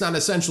 The pick's not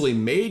essentially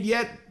made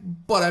yet,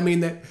 but I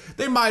mean,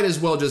 they might as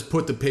well just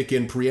put the pick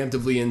in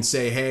preemptively and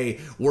say,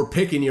 hey, we're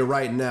picking you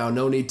right now.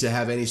 No need to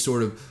have any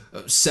sort of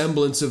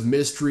semblance of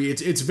mystery.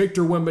 It's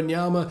Victor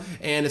Wembanyama,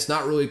 and it's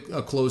not really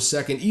a close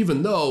second,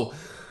 even though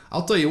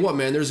I'll tell you what,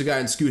 man, there's a guy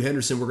in Scoot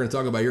Henderson we're going to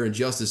talk about here in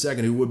just a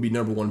second who would be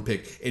number 1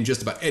 pick in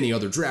just about any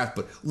other draft,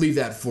 but leave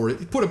that for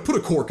it. Put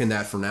a cork in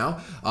that for now.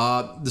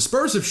 The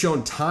Spurs have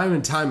shown time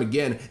and time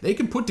again they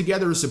can put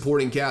together a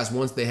supporting cast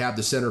once they have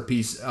the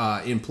centerpiece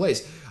in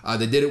place.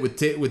 They did it with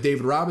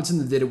David Robinson.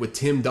 They did it with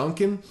Tim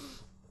Duncan.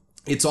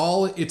 It's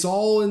all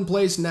in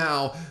place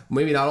now.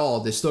 Maybe not all.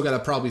 They still got to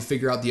probably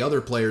figure out the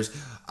other players.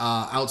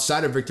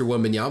 Outside of Victor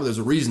Wembanyama, there's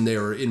a reason they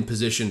were in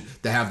position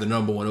to have the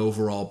number 1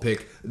 overall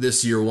pick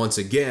this year once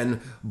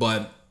again,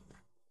 but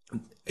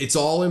it's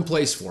all in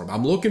place for him.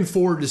 I'm looking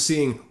forward to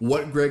seeing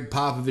what Greg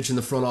Popovich in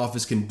the front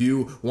office can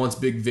do once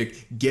Big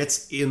Vic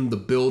gets in the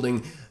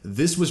building.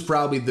 This was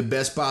probably the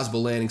best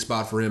possible landing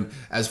spot for him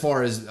as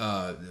far as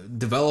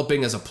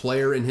developing as a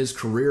player in his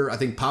career. I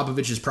think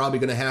Popovich is probably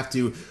going to have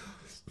to,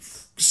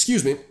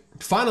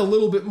 find a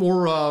little bit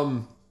more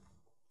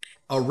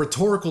a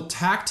rhetorical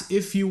tact,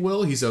 if you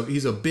will. He's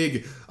a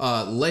big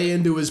lay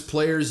into his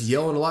players,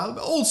 yelling a lot,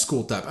 old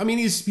school type. I mean,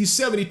 he's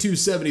 72,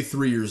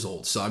 73 years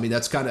old. So I mean,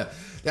 that's kind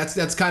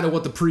of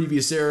what the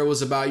previous era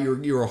was about.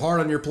 You were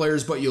hard on your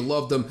players, but you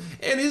loved them,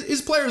 and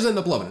his players end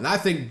up loving it. And I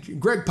think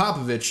Greg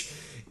Popovich,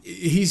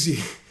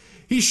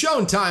 he's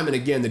shown time and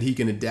again that he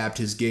can adapt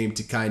his game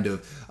to kind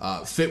of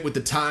fit with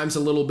the times a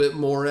little bit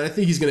more, and I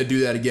think he's going to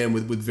do that again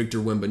with Victor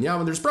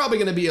Wembanyama. There's probably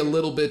going to be a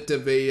little bit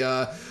of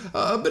a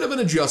bit of an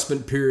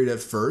adjustment period at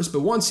first,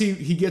 but once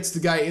he gets the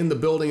guy in the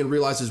building and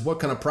realizes what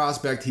kind of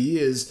prospect he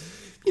is,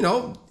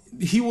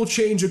 he will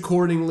change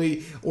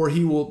accordingly, or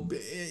he will,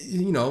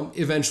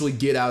 eventually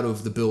get out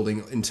of the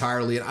building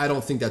entirely. And I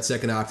don't think that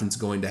second option is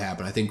going to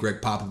happen. I think Greg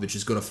Popovich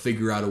is going to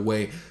figure out a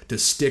way to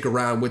stick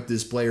around with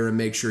this player and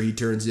make sure he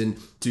turns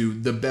into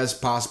the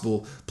best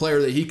possible player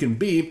that he can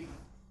be.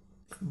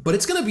 But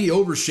it's going to be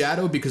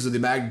overshadowed because of the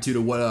magnitude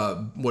of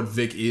what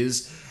Vic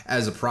is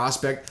as a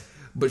prospect.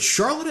 But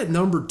Charlotte at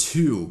number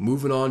 2,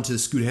 moving on to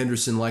Scoot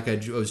Henderson, like I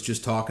was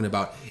just talking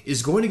about,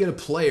 is going to get a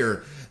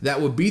player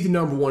that would be the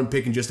number 1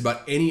 pick in just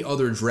about any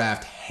other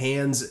draft,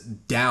 hands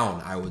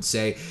down, I would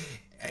say.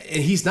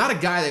 And he's not a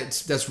guy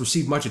that's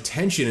received much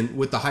attention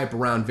with the hype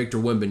around Victor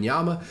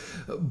Wembanyama,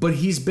 but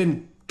he's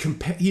been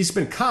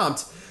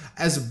comped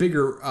as a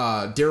bigger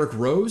Derrick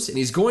Rose, and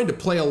he's going to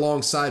play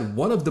alongside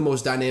one of the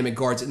most dynamic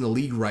guards in the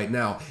league right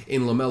now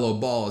in LaMelo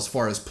Ball as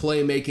far as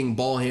playmaking,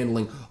 ball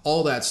handling,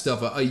 all that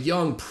stuff. A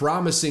young,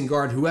 promising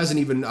guard who hasn't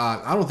even,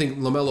 I don't think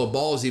LaMelo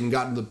Ball has even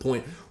gotten to the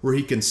point where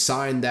he can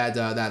sign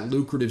that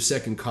lucrative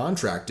second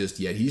contract just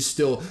yet. He's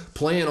still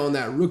playing on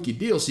that rookie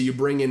deal. So you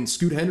bring in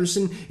Scoot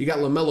Henderson, you got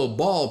LaMelo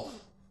Ball.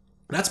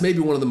 That's maybe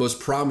one of the most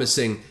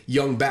promising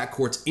young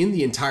backcourts in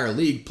the entire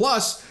league.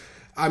 Plus,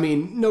 I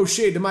mean, no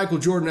shade to Michael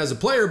Jordan as a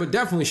player, but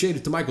definitely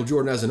shade to Michael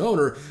Jordan as an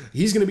owner.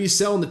 He's going to be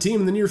selling the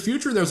team in the near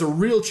future. There's a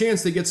real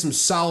chance they get some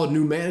solid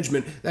new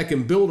management that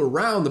can build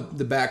around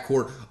the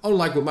backcourt,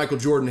 unlike what Michael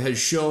Jordan has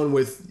shown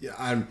with,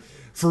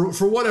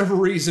 for whatever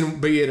reason,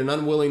 be it an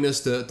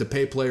unwillingness to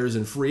pay players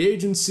in free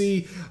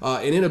agency,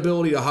 an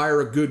inability to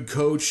hire a good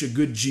coach, a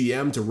good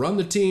GM to run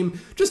the team,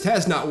 just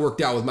has not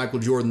worked out with Michael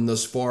Jordan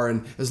thus far.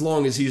 And as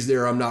long as he's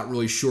there, I'm not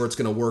really sure it's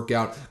going to work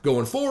out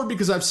going forward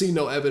because I've seen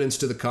no evidence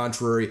to the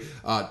contrary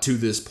to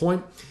this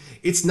point.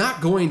 It's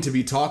not going to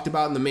be talked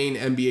about in the main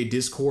NBA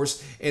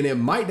discourse, and it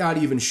might not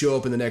even show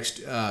up in the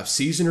next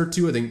season or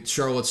two. I think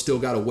Charlotte's still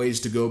got a ways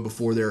to go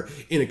before they're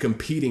in a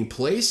competing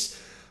place.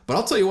 But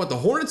I'll tell you what, the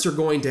Hornets are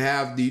going to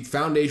have the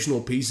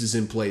foundational pieces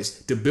in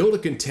place to build a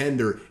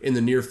contender in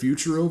the near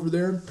future over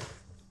there.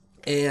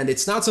 And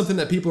it's not something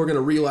that people are going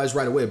to realize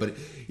right away. But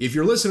if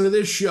you're listening to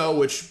this show,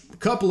 which a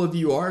couple of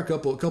you are, a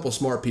couple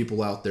smart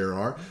people out there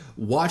are,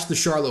 watch the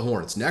Charlotte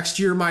Hornets. Next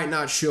year might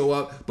not show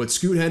up, but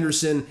Scoot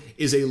Henderson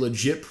is a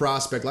legit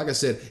prospect. Like I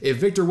said, if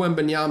Victor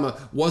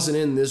Wembanyama wasn't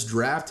in this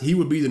draft, he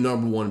would be the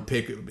number 1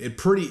 pick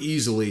pretty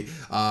easily.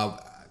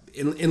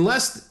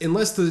 Unless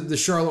the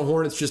Charlotte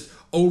Hornets just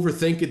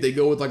overthink it, they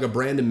go with like a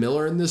Brandon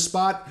Miller in this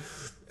spot.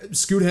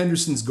 Scoot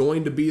Henderson's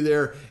going to be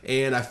there,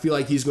 and I feel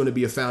like he's going to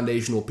be a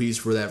foundational piece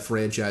for that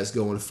franchise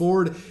going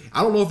forward.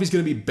 I don't know if he's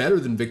going to be better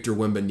than Victor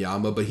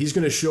Wembanyama, but he's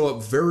going to show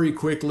up very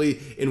quickly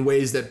in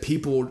ways that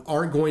people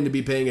aren't going to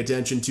be paying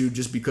attention to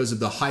just because of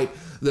the hype,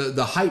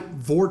 the hype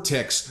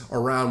vortex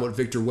around what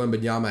Victor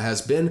Wembanyama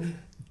has been.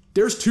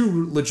 There's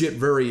two legit,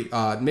 very,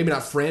 maybe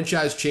not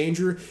franchise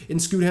changer in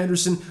Scoot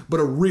Henderson, but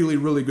a really,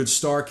 really good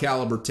star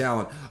caliber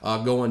talent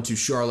going to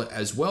Charlotte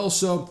as well.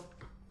 So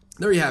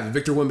there you have it.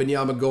 Victor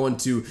Wembanyama going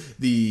to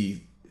the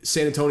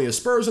San Antonio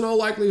Spurs in all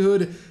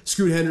likelihood.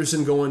 Scoot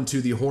Henderson going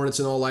to the Hornets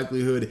in all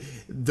likelihood.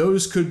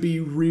 Those could be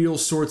real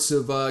sorts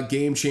of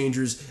game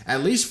changers,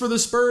 at least for the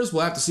Spurs.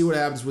 We'll have to see what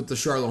happens with the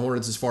Charlotte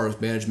Hornets as far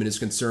as management is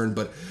concerned.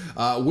 But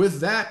with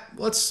that,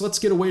 let's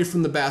get away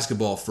from the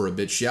basketball for a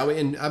bit, shall we?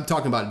 And I'm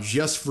talking about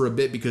just for a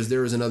bit because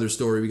there is another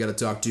story we got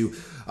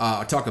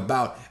to talk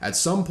about at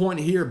some point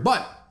here.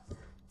 But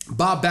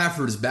Bob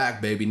Baffert is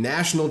back, baby.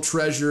 National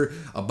treasure.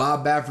 A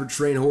Bob Baffert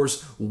trained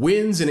horse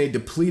wins in a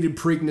depleted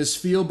Preakness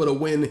field, but a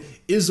win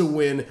is a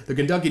win. The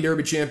Kentucky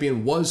Derby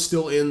champion was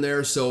still in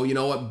there, so you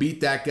know what?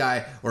 Beat that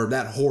guy or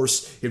that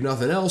horse, if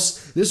nothing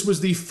else. This was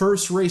the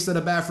first race that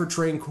a Baffert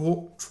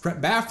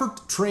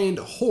trained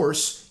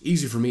horse,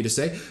 easy for me to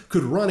say,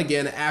 could run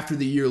again after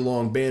the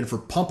year-long ban for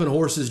pumping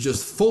horses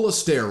just full of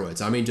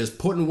steroids. I mean, just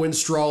putting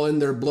Winstrol in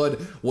their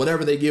blood,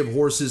 whatever they give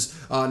horses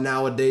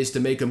nowadays to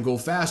make them go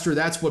faster.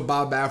 That's what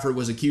Bob Baffert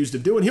was accused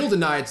of doing. He'll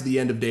deny it to the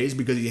end of days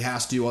because he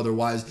has to,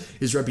 otherwise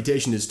his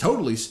reputation is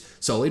totally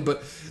sullied.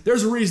 But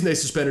there's a reason they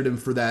suspended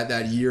him for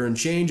that year and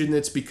change, and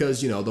it's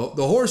because, you know,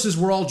 the horses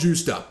were all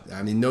juiced up.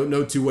 I mean,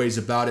 no two ways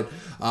about it.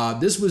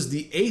 This was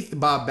the 8th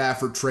Bob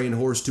Baffert trained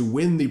horse to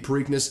win the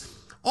Preakness.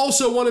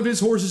 Also, one of his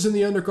horses in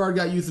the undercard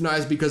got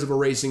euthanized because of a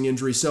racing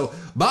injury. So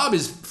Bob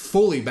is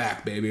fully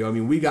back, baby. I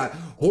mean, we got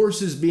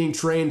horses being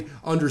trained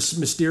under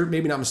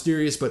maybe not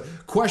mysterious, but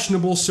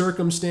questionable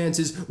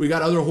circumstances. We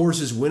got other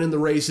horses winning the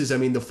races. I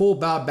mean, the full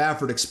Bob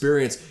Baffert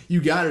experience, you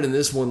got it in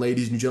this one,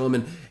 ladies and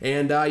gentlemen.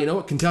 And you know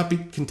what?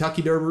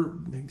 Kentucky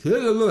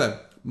Derby,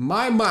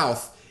 my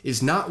mouth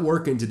is not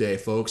working today,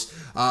 folks.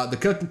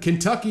 The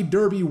Kentucky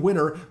Derby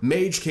winner,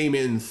 Mage, came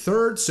in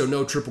 3rd, so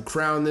no Triple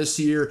Crown this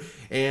year.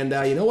 And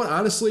you know what?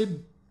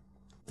 Honestly,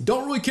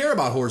 don't really care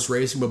about horse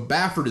racing, but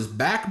Baffert is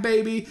back,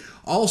 baby.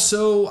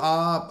 Also,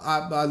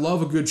 I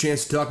love a good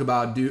chance to talk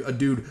about a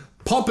dude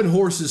pumping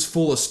horses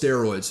full of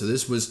steroids. So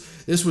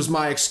this was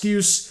my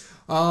excuse.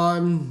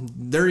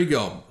 There you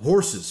go.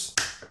 Horses.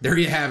 There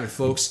you have it,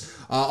 folks.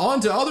 On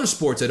to other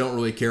sports I don't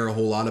really care a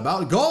whole lot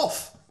about.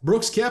 Golf.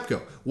 Brooks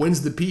Koepka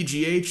wins the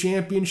PGA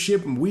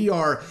Championship, and we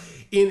are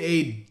in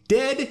a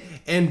dead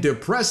and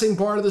depressing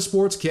part of the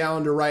sports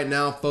calendar right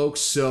now, folks.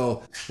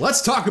 So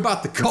let's talk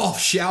about the golf,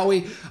 shall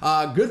we?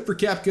 Good for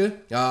Koepka.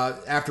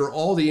 After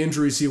all the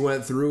injuries he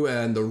went through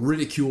and the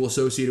ridicule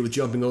associated with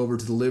jumping over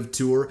to the LIV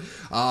Tour,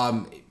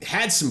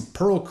 had some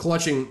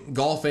pearl-clutching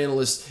golf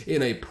analysts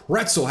in a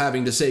pretzel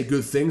having to say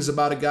good things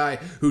about a guy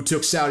who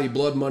took Saudi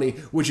blood money,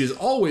 which is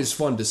always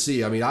fun to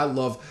see. I mean, I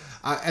love...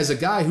 as a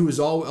guy who is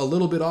a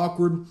little bit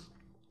awkward,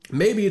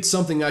 maybe it's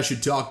something I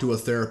should talk to a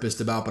therapist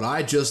about, but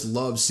I just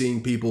love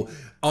seeing people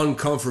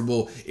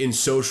uncomfortable in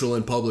social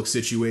and public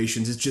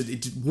situations.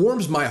 It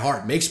warms my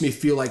heart, makes me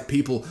feel like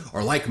people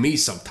are like me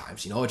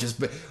sometimes, you know. It just,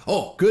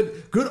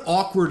 good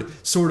awkward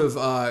sort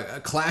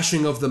of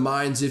clashing of the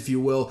minds, if you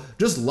will.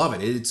 Just love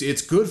it.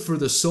 It's good for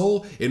the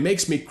soul. It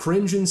makes me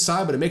cringe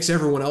inside, but it makes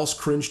everyone else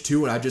cringe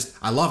too, and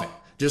I love it.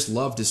 Just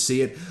love to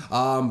see it.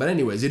 But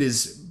anyways, it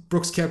is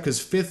Brooks Koepka's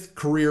 5th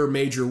career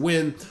major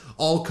win,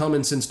 all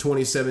coming since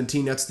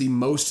 2017. That's the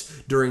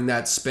most during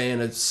that span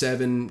of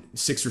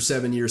 6 or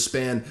 7 year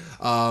span.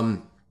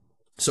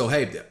 So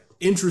hey,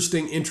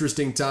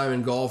 interesting time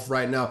in golf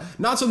right now.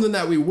 Not something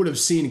that we would have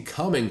seen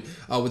coming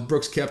with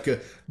Brooks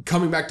Koepka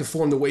coming back to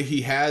form the way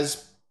he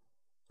has,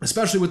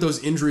 especially with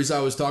those injuries I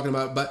was talking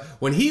about. But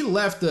when he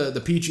left the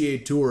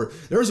PGA Tour,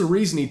 there's a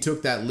reason he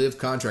took that LIV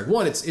contract.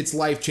 One, it's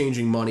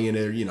life-changing money,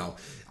 and you know,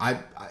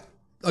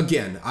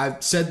 Again,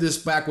 I've said this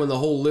back when the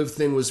whole LIV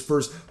thing was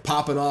first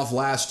popping off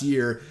last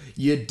year.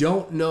 You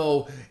don't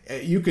know.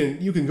 You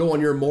can go on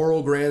your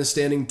moral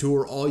grandstanding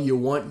tour all you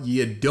want.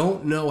 You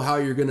don't know how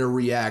you're going to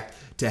react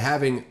to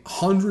having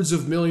hundreds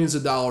of millions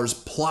of dollars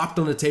plopped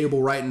on the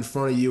table right in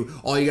front of you.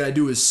 All you got to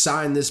do is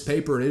sign this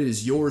paper, and it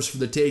is yours for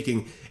the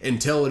taking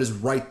until it is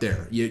right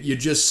there. You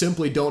just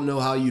simply don't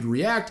know how you'd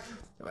react.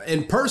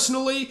 And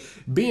personally,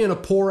 being a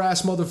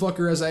poor-ass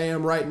motherfucker as I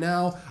am right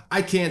now,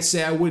 I can't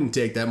say I wouldn't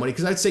take that money,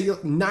 because I'd say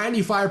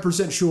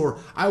 95% sure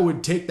I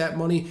would take that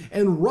money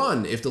and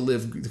run if the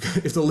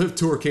LIV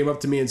Tour came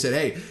up to me and said,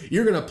 hey,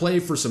 you're going to play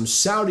for some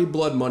Saudi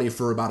blood money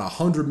for about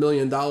 $100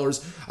 million.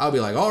 I'll be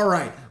like, all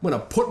right, I'm going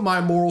to put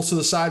my morals to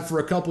the side for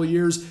a couple of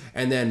years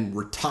and then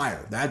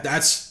retire.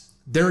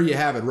 There you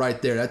have it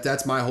right there.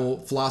 That's my whole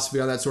philosophy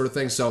on that sort of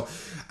thing. So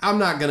I'm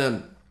not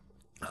going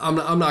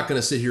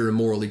to sit here and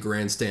morally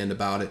grandstand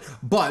about it.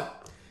 But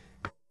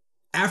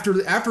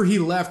after he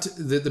left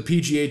the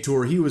PGA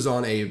Tour, he was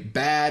on a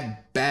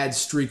bad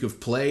streak of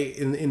play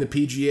in the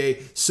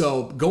PGA.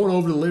 So going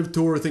over to the Live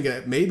Tour, thinking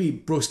that maybe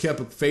Brooks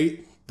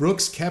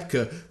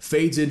Koepka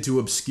fades into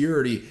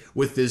obscurity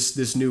with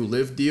this new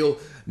Live deal.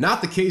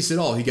 Not the case at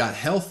all. He got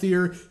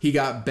healthier, he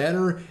got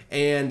better,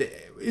 and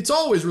it's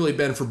always really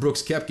been for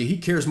Brooks Koepka. He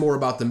cares more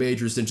about the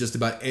majors than just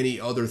about any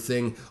other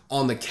thing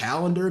on the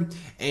calendar.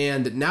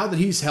 And now that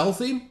he's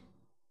healthy,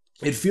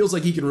 it feels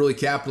like he can really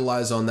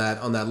capitalize on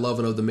that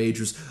loving of the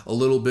majors a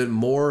little bit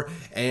more,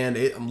 and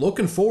I'm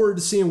looking forward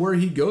to seeing where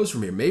he goes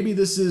from here. Maybe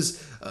this is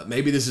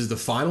the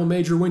final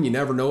major win. You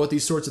never know with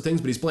these sorts of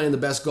things, but he's playing the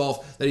best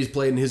golf that he's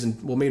played in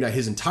maybe not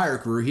his entire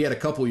career. He had a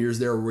couple years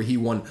there where he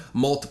won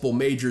multiple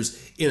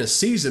majors in a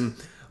season,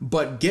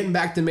 but getting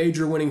back to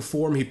major winning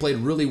form, he played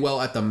really well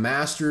at the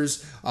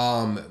Masters.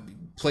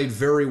 Played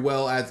very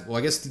well at, I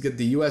guess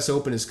the U.S.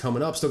 Open is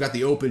coming up. Still got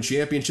the Open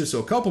Championship, so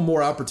a couple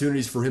more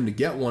opportunities for him to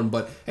get one.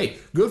 But hey,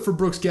 good for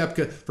Brooks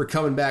Koepka for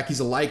coming back. He's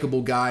a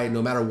likable guy,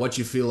 no matter what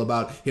you feel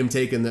about him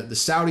taking the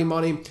Saudi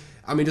money.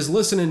 I mean, just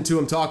listening to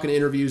him talking in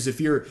interviews,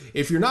 if you're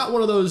not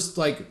one of those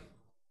like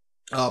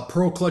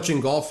pro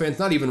clutching golf fans,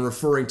 not even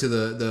referring to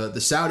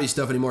the Saudi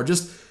stuff anymore,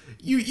 just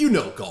you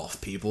know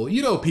golf people.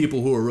 You know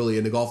people who are really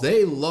into golf.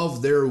 They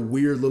love their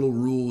weird little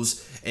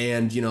rules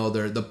and, you know,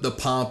 the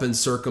pomp and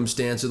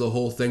circumstance of the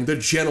whole thing, the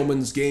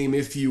gentleman's game,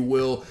 if you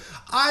will.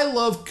 I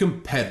love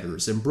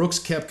competitors, and Brooks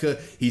Koepka,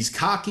 he's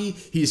cocky,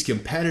 he's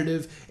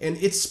competitive, and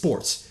it's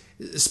sports.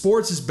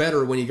 Sports is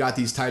better when you got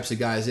these types of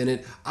guys in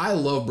it. I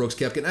love Brooks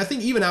Koepka, and I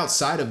think even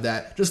outside of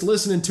that, just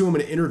listening to him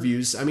in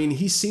interviews, I mean,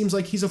 he seems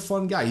like he's a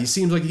fun guy. He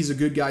seems like he's a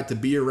good guy to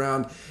be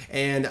around,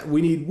 and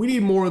we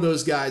need more of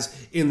those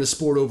guys in the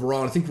sport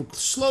overall. And I think we're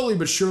slowly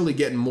but surely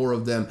getting more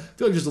of them. I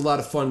feel like there's a lot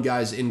of fun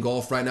guys in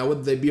golf right now,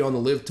 whether they be on the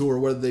Live Tour,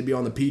 whether they be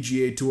on the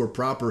PGA Tour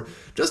proper.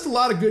 Just a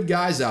lot of good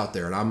guys out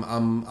there, and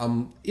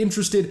I'm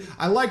interested.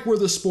 I like where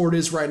the sport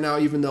is right now,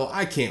 even though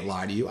I can't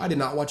lie to you, I did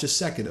not watch a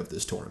second of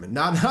this tournament.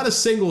 Not a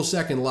single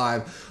second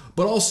live.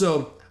 But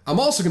also, I'm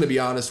also going to be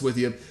honest with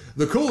you,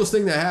 the coolest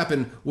thing that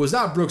happened was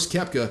not Brooks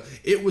Koepka,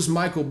 it was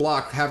Michael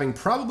Block having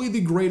probably the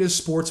greatest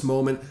sports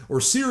moment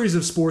or series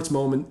of sports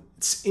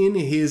moments in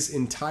his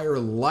entire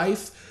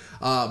life.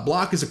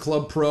 Block is a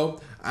club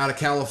pro out of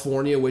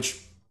California, which,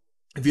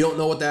 if you don't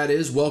know what that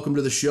is, welcome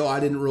to the show.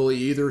 I didn't really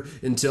either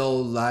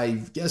until, I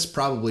guess,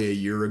 probably a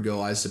year ago,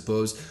 I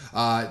suppose.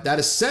 That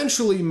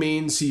essentially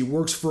means he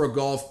works for a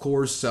golf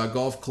course,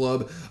 golf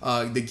club.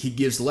 He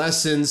gives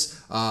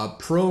lessons,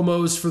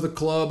 promos for the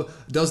club,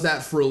 does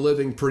that for a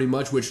living pretty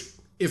much, which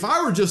if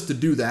I were just to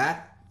do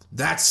that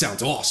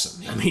sounds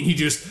awesome. I mean,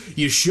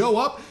 you show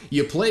up,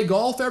 you play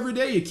golf every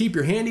day, you keep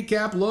your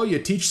handicap low, you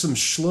teach some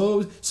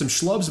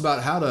schlubs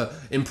about how to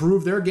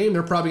improve their game.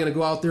 They're probably going to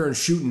go out there and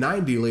shoot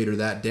 90 later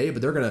that day,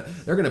 but they're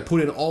going to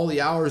put in all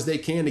the hours they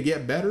can to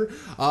get better.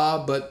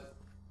 But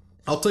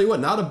I'll tell you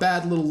what, not a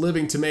bad little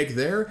living to make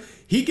there.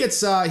 He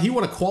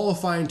won a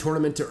qualifying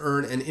tournament to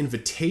earn an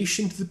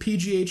invitation to the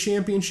PGA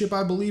Championship,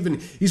 I believe,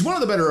 and he's one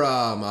of the better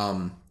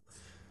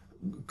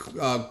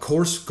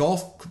course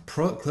golf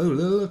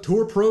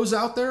tour pros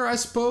out there, I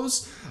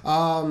suppose.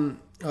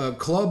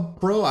 Club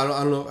pro, I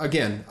don't know.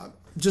 Again,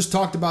 just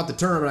talked about the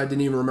term, and I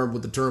didn't even remember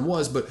what the term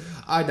was, but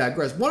I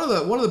digress. One of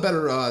the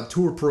better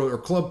tour pro or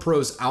club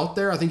pros out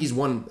there. I think he's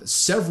won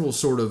several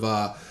sort of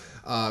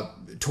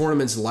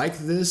tournaments like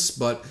this,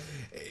 but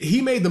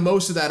he made the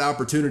most of that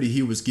opportunity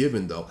he was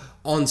given, though.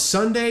 On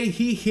Sunday,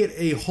 he hit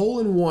a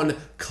hole-in-one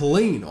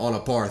clean on a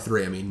par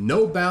 3. I mean,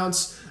 no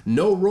bounce,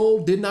 no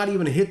roll, did not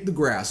even hit the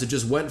grass. It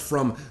just went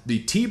from the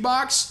tee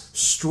box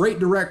straight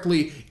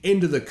directly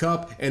into the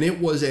cup, and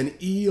it was an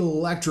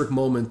electric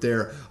moment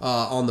there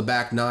on the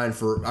back nine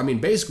for, I mean,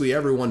 basically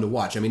everyone to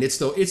watch. I mean, it's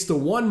the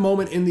one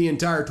moment in the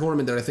entire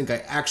tournament that I think I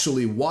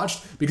actually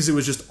watched because it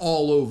was just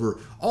all over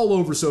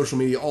social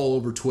media, all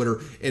over Twitter,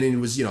 and it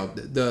was, you know,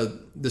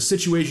 the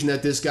situation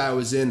that this guy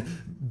was in,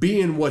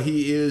 being what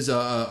he is,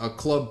 a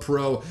club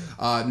pro,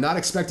 not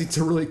expecting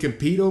to really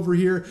compete over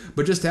here,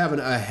 but just having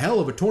a hell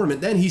of a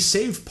tournament. Then he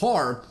saved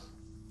par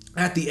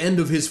at the end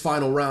of his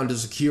final round to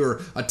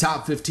secure a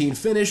top 15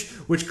 finish,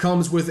 which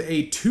comes with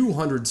a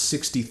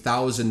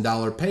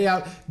 $260,000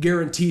 payout,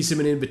 guarantees him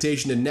an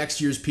invitation to next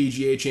year's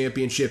PGA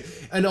Championship.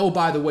 And oh,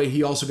 by the way,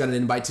 he also got an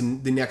invite to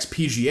the next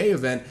PGA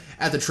event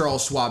at the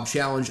Charles Schwab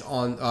Challenge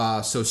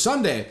on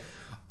Sunday.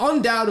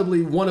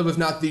 Undoubtedly one of, if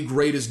not the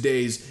greatest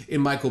days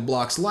in Michael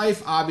Block's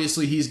life.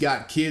 Obviously, he's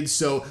got kids,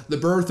 so the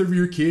birth of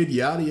your kid,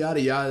 yada,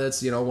 yada, yada,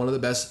 that's, you know, one of the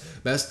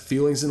best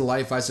feelings in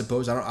life, I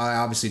suppose. I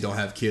obviously don't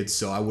have kids,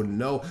 so I wouldn't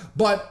know.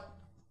 But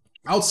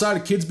outside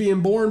of kids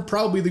being born,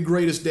 probably the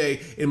greatest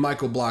day in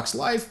Michael Block's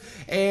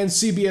life. And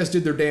CBS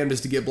did their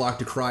damnedest to get Block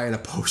to cry in a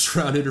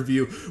post-round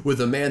interview with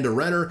Amanda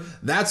Renner.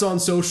 That's on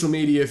social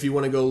media if you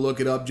want to go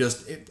look it up.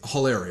 Just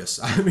hilarious.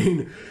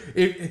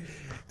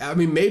 I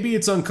mean, maybe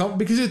it's uncomfortable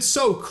because it's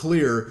so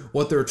clear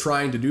what they're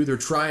trying to do. They're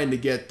trying to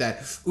get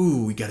that,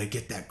 ooh, we got to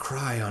get that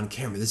cry on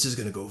camera. This is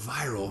going to go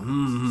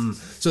viral.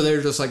 So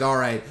they're just like, all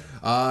right,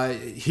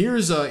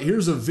 here's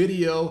a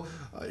video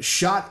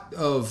shot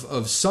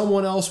of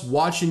someone else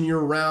watching your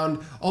round.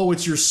 Oh,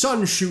 it's your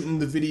son shooting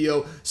the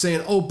video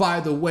saying, oh, by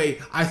the way,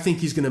 I think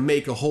he's going to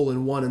make a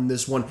hole-in-one in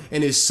this one.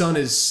 And his son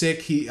is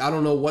sick. I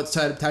don't know what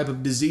type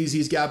of disease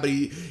he's got, but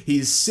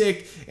he's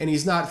sick and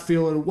he's not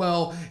feeling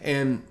well.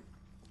 And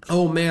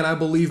oh man, I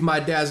believe my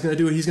dad's going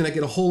to do it. He's going to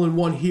get a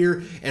hole-in-one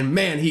here. And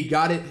man, he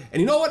got it.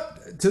 And you know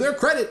what? To their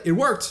credit, it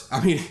worked. I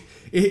mean,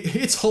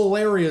 it's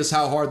hilarious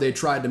how hard they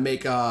tried to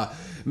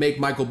make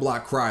Michael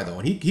Block cry, though.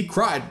 And he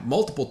cried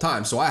multiple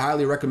times, so I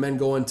highly recommend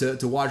going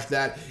to watch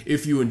that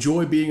if you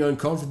enjoy being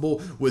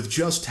uncomfortable with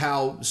just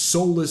how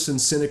soulless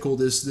and cynical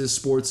this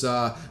sports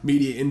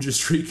media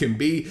industry can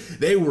be.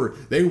 They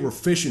were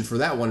fishing for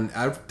that one.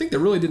 I think they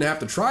really didn't have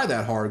to try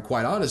that hard,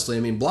 quite honestly.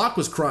 I mean, Block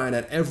was crying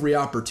at every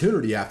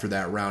opportunity after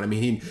that round. I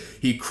mean,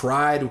 he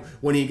cried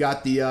when he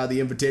got the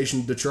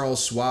invitation to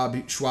Charles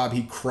Schwab.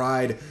 He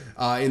cried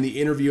in the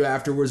interview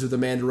afterwards with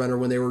Amanda Renner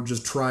when they were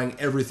just trying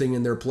everything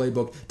in their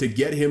playbook to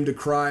get him to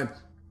cry.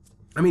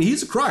 I mean,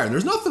 he's a crier, and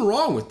there's nothing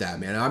wrong with that,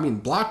 man. I mean,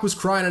 Block was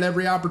crying at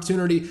every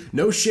opportunity.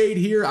 No shade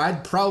here.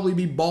 I'd probably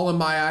be bawling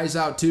my eyes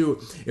out,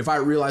 too, if I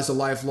realized a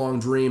lifelong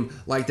dream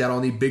like that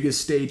on the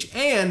biggest stage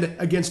and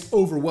against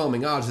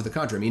overwhelming odds to the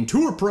contrary. I mean,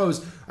 tour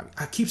pros,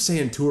 I keep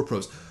saying tour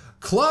pros.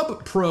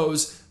 Club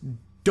pros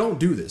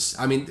don't do this.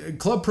 I mean,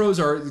 club pros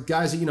are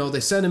guys that, you know, they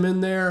send them in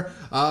there.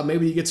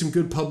 Maybe you get some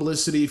good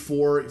publicity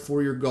for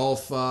your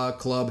golf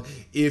club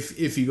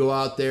if you go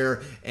out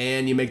there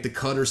and you make the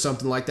cut or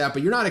something like that.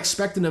 But you're not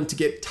expecting them to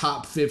get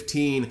top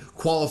 15,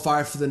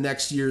 qualify for the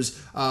next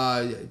year's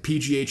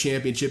PGA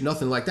Championship,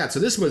 nothing like that. So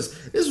this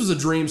was a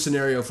dream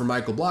scenario for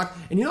Michael Block.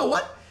 And you know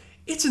what?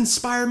 It's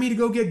inspired me to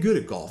go get good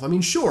at golf. I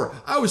mean, sure,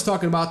 I was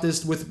talking about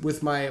this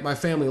with my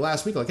family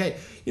last week. Like, hey,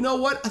 you know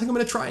what? I think I'm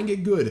going to try and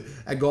get good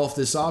at golf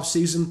this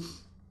offseason.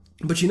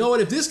 But you know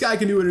what? If this guy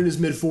can do it in his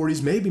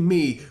mid-40s, maybe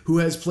me, who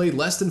has played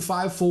less than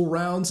 5 full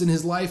rounds in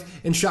his life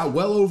and shot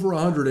well over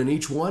 100 in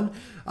each one,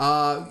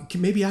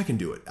 maybe I can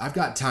do it. I've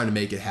got time to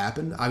make it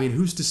happen. I mean,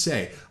 who's to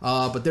say?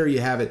 But there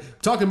you have it.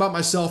 Talking about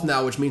myself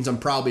now, which means I'm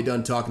probably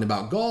done talking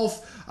about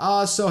golf.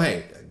 So,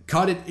 hey,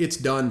 cut it. It's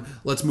done.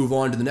 Let's move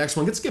on to the next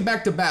one. Let's get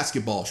back to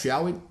basketball,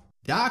 shall we?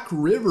 Doc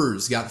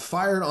Rivers got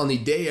fired on the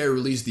day I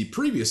released the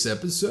previous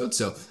episode,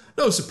 so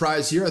no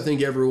surprise here. I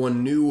think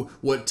everyone knew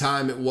what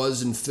time it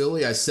was in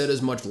Philly. I said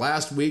as much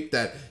last week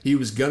that he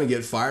was going to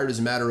get fired as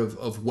a matter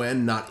of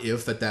when, not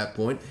if at that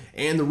point.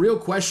 And the real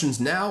questions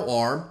now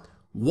are,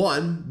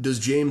 one, does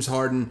James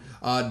Harden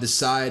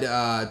decide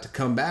to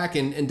come back?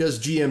 And does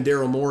GM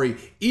Daryl Morey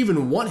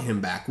even want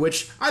him back?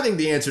 Which I think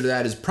the answer to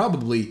that is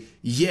probably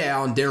yeah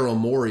on Daryl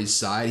Morey's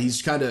side.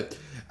 He's kind of...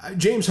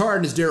 James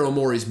Harden is Daryl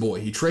Morey's boy.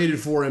 He traded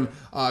for him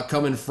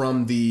coming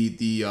from the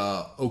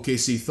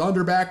OKC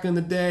Thunder back in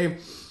the day.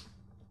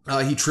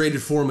 He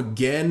traded for him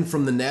again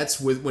from the Nets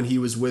when he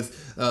was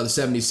with the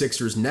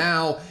 76ers.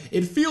 Now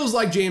it feels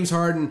like James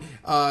Harden,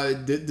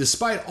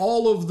 despite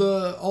all of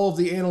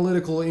the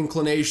analytical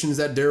inclinations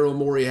that Daryl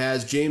Morey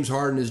has, James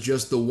Harden is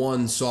just the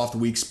one soft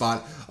weak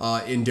spot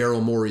in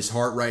Daryl Morey's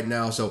heart right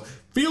now. So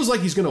feels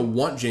like he's going to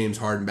want James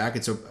Harden back.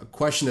 It's a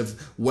question of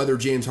whether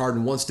James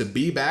Harden wants to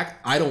be back.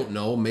 I don't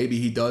know. Maybe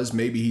he does.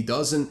 Maybe he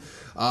doesn't.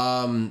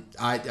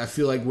 I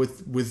feel like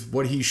with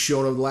what he's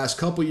shown over the last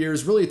couple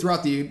years, really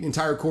throughout the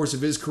entire course of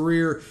his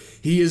career,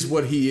 he is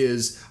what he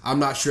is. I'm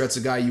not sure that's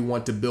a guy you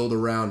want to build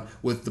around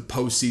with the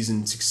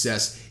postseason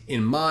success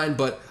in mind,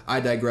 but I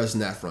digress on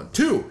that front.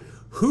 2,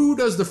 who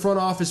does the front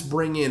office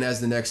bring in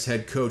as the next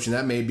head coach? And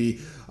that may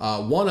be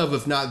one of,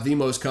 if not the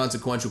most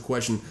consequential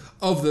question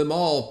of them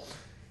all.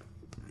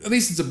 At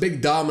least it's a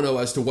big domino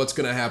as to what's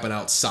going to happen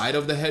outside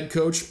of the head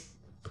coach.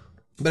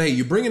 But hey,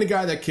 you bring in a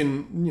guy that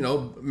can, you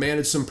know,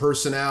 manage some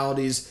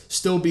personalities,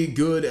 still be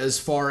good as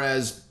far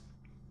as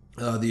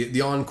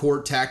the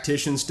on-court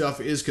tactician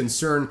stuff is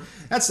concerned.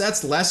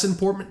 That's less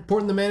important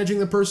than managing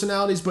the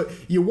personalities, but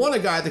you want a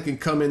guy that can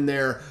come in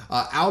there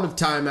out of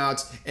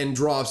timeouts and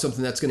draw up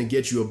something that's going to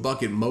get you a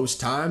bucket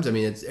most times. I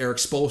mean, Eric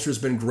Spoelstra's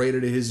been great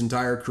at it his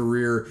entire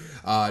career.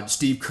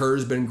 Steve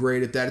Kerr's been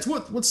great at that. It's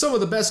what some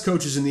of the best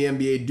coaches in the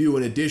NBA do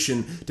in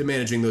addition to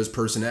managing those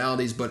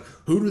personalities. But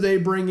who do they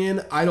bring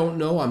in? I don't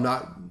know.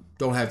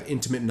 Don't have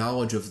intimate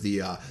knowledge of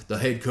the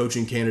head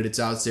coaching candidates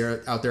out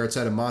there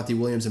outside of Monty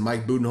Williams and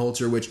Mike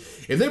Budenholzer, which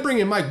if they bring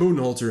in Mike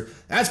Budenholzer,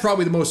 that's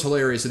probably the most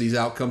hilarious of these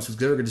outcomes because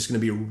they're just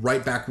going to be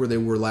right back where they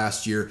were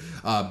last year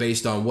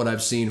based on what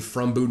I've seen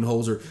from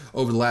Budenholzer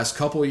over the last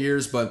couple of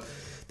years. But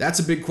that's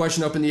a big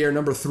question up in the air.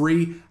 Number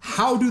 3,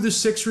 how do the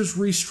Sixers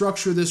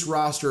restructure this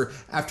roster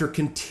after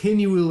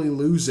continually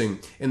losing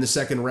in the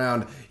second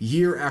round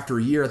year after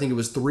year? I think it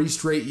was 3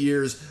 straight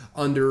years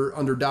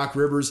under Doc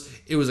Rivers.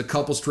 It was a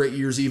couple straight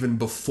years even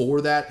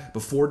before that,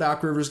 before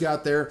Doc Rivers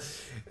got there.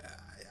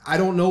 I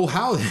don't know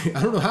how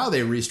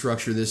they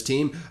restructure this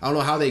team. I don't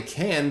know how they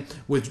can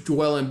with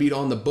Joel Embiid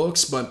on the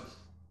books. But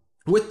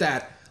with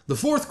that, the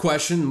 4th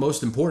question,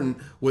 most important,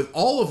 with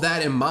all of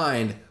that in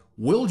mind,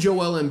 will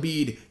Joel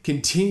Embiid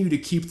continue to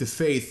keep the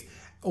faith,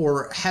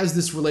 or has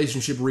this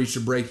relationship reached a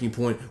breaking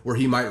point where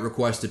he might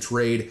request a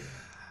trade?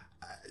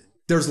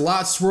 There's a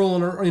lot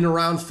swirling in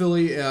around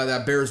Philly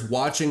that bears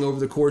watching over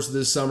the course of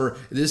this summer.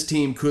 This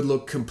team could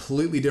look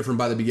completely different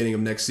by the beginning of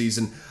next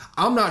season.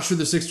 I'm not sure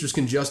the Sixers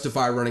can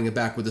justify running it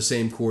back with the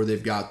same core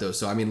they've got, though.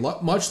 So, I mean,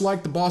 much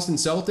like the Boston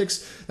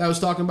Celtics that I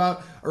was talking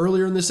about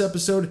earlier in this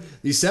episode,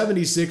 the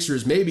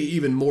 76ers, maybe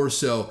even more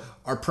so,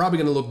 are probably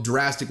going to look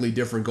drastically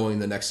different going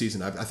into the next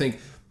season. I think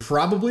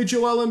probably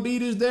Joel Embiid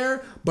is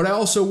there, but I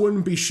also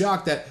wouldn't be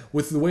shocked that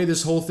with the way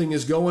this whole thing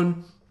is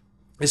going,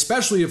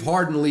 especially if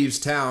Harden leaves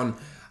town,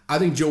 I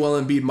think Joel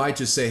Embiid might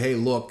just say, hey,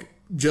 look,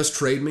 just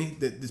trade me.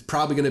 It's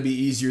probably going to be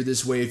easier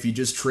this way if you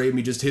just trade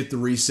me, just hit the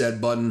reset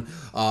button,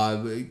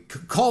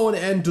 call an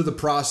end to the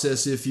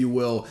process, if you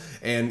will,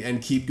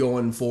 and keep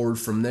going forward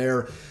from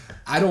there.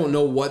 I don't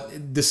know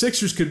what the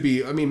Sixers could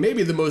be. I mean,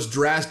 maybe the most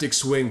drastic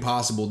swing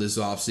possible this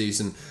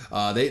offseason.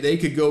 They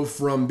could go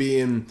from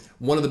being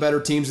one of the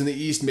better teams in the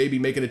East, maybe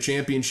making a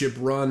championship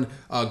run,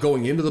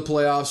 going into the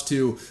playoffs,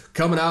 to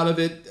coming out of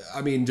it,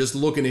 I mean, just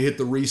looking to hit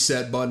the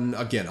reset button.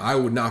 Again, I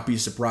would not be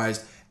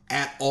surprised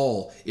at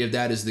all if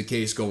that is the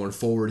case going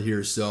forward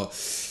here. So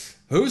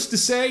who's to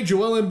say?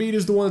 Joel Embiid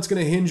is the one that's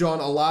going to hinge on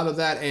a lot of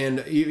that,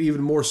 and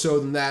even more so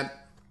than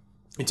that,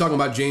 you're talking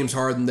about James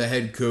Harden, the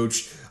head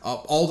coach,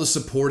 all the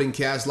supporting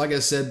cast. Like I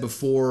said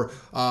before,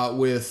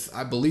 with,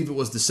 I believe it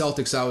was the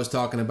Celtics I was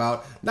talking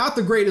about, not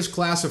the greatest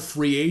class of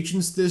free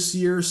agents this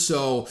year,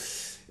 so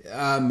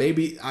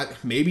maybe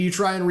you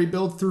try and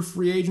rebuild through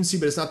free agency,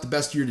 but it's not the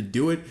best year to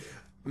do it.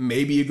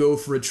 Maybe you go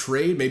for a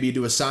trade. Maybe you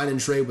do a sign-and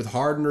trade with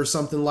Harden or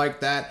something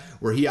like that,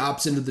 where he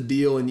opts into the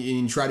deal and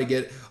you try to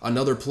get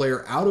another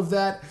player out of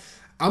that.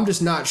 I'm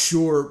just not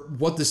sure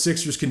what the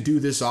Sixers can do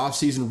this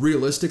offseason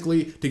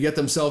realistically to get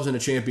themselves in a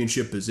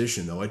championship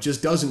position, though. It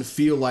just doesn't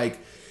feel like,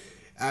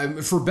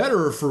 for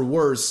better or for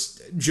worse,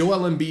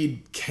 Joel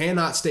Embiid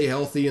cannot stay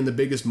healthy in the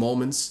biggest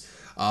moments.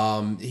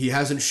 He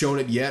hasn't shown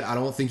it yet. I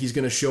don't think he's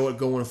going to show it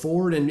going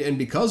forward. And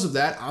because of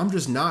that, I'm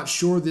just not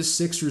sure this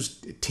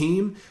Sixers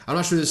team, I'm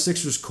not sure this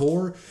Sixers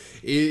core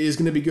is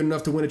going to be good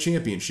enough to win a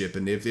championship.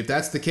 And if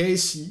that's the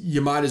case,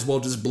 you might as well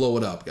just blow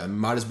it up. I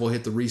might as well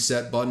hit the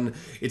reset button.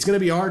 It's going to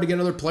be hard to get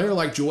another player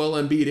like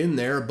Joel Embiid in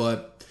there,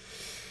 but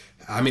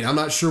I mean, I'm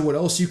not sure what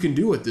else you can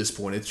do at this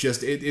point. It's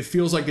just, it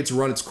feels like it's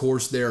run its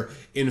course there.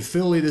 In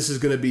Philly, this is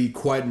going to be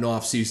quite an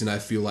offseason, I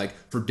feel like,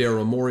 for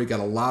Daryl Morey. Got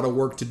a lot of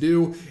work to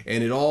do,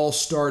 and it all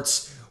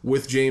starts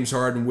with James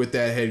Harden, with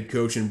that head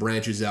coach, and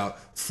branches out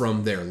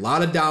from there. A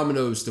lot of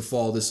dominoes to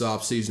fall this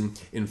offseason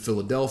in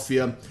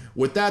Philadelphia.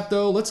 With that,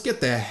 though, let's get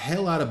the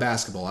hell out of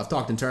basketball. I've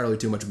talked entirely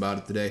too much about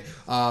it today.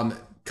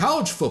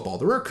 College football.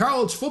 The rare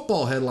college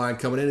football headline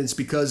coming in. It's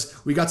because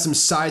we got some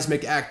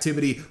seismic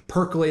activity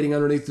percolating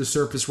underneath the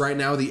surface right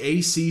now. The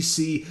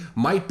ACC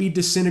might be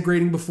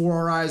disintegrating before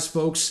our eyes,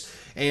 folks.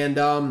 And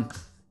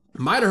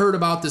might have heard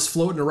about this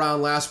floating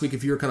around last week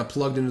if you were kind of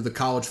plugged into the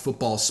college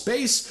football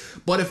space.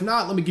 But if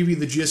not, let me give you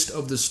the gist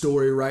of the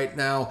story right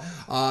now.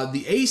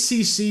 The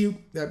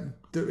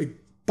ACC...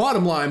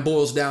 Bottom line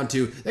boils down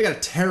to they got a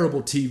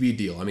terrible TV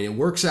deal. I mean, it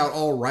works out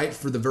all right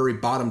for the very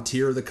bottom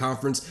tier of the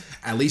conference,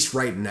 at least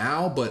right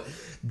now, but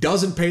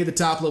doesn't pay the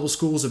top level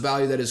schools a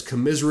value that is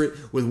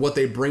commensurate with what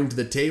they bring to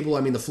the table.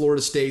 I mean, the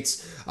Florida States,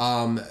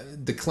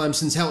 the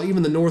Clemsons, hell,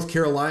 even the North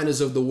Carolinas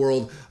of the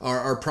world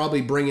are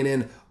probably bringing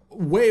in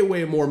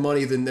way more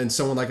money than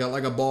someone like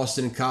a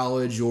Boston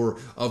College or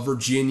a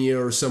Virginia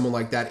or someone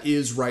like that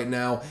is right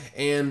now.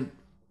 And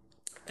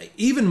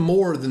even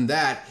more than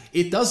that,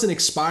 it doesn't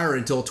expire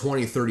until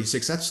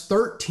 2036. That's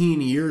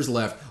 13 years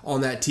left on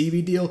that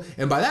TV deal.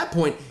 And by that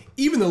point,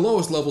 even the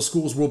lowest level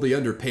schools will be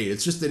underpaid.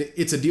 It's just that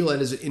it's a deal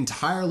that is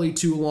entirely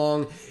too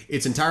long.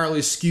 It's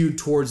entirely skewed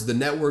towards the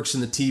networks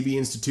and the TV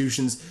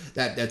institutions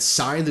that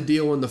signed the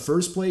deal in the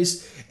first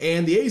place.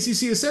 And the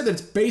ACC has said that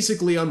it's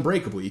basically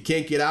unbreakable. You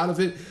can't get out of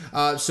it.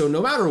 So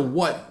no matter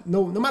what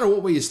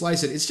way you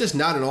slice it, it's just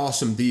not an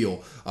awesome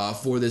deal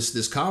for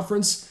this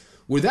conference.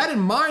 With that in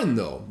mind,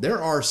 though,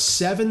 there are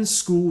 7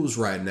 schools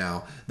right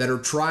now that are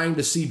trying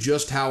to see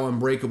just how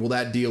unbreakable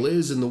that deal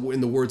is, in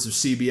the words of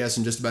CBS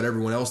and just about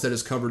everyone else that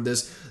has covered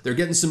this. They're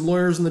getting some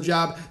lawyers on the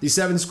job. These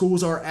 7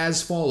 schools are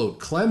as followed: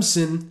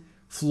 Clemson,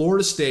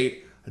 Florida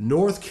State,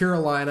 North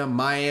Carolina,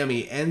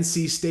 Miami,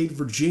 NC State,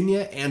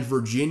 Virginia, and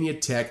Virginia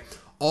Tech,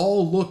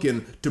 all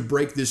looking to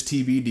break this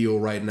TV deal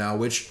right now,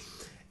 which...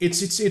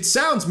 It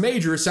sounds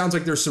major. It sounds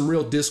like there's some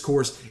real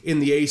discourse in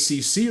the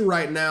ACC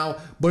right now,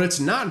 but it's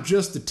not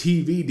just the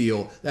TV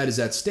deal that is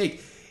at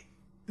stake.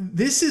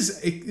 This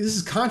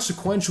is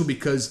consequential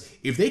because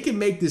if they can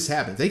make this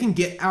happen, if they can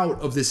get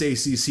out of this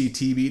ACC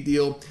TV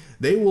deal,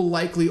 they will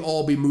likely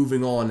all be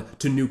moving on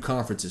to new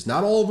conferences.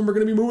 Not all of them are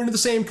going to be moving to the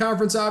same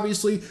conference,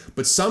 obviously,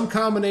 but some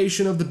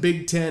combination of the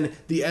Big Ten,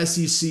 the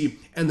SEC,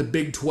 and the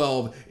Big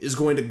 12 is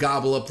going to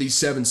gobble up these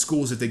 7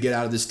 schools if they get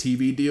out of this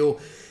TV deal.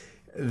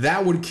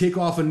 That would kick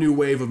off a new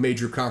wave of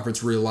major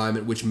conference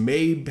realignment, which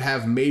may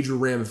have major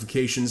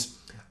ramifications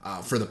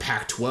for the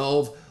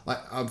Pac-12,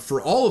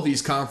 for all of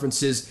these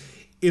conferences.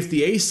 If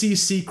the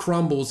ACC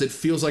crumbles, it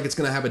feels like it's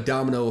going to have a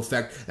domino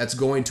effect that's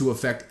going to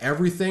affect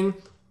everything.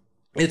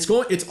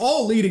 It's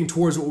all leading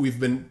towards what we've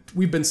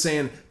been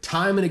saying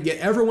time and again.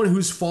 Everyone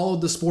who's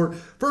followed the sport,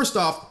 first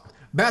off,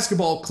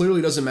 basketball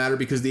clearly doesn't matter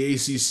because the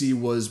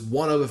ACC was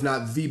one of, if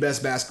not the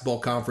best basketball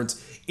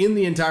conference in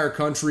the entire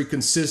country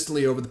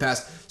consistently over the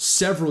past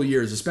several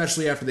years,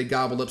 especially after they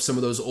gobbled up some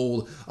of those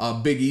old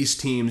Big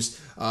East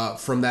teams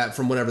from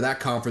whenever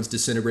that conference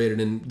disintegrated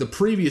in the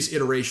previous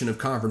iteration of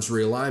conference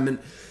realignment.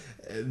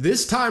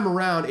 This time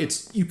around,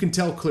 you can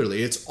tell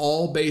clearly it's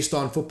all based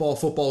on football.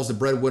 Football is the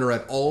breadwinner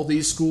at all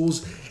these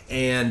schools,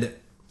 and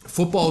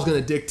football is going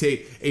to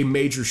dictate a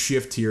major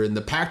shift here. And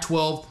the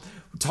Pac-12,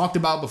 talked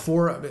about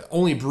before,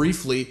 only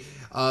briefly,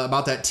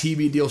 about that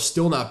TV deal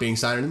still not being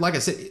signed. And like I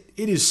said,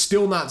 it is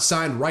still not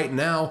signed right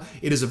now.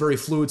 It is a very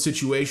fluid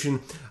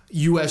situation.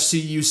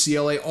 USC,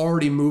 UCLA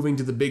already moving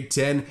to the Big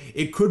Ten.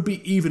 It could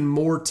be even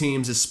more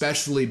teams,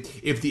 especially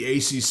if the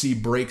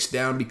ACC breaks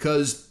down,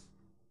 because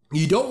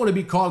you don't want to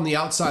be caught on the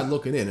outside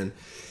looking in. And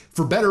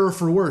for better or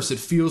for worse, it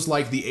feels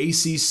like the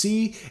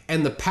ACC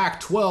and the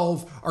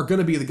Pac-12 are going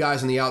to be the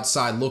guys on the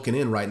outside looking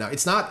in right now.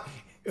 It's not,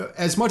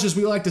 as much as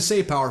we like to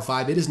say Power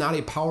 5, it is not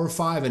a Power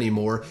 5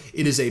 anymore.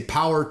 It is a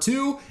Power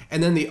 2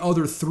 and then the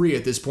other 3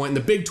 at this point. And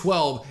the Big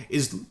 12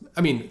 is,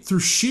 through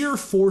sheer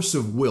force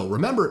of will.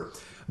 Remember,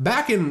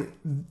 back in,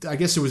 I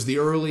guess it was the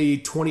early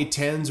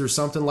 2010s or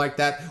something like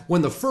that,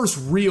 when the first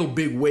real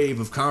big wave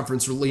of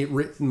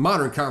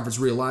modern conference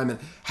realignment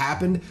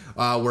happened,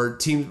 where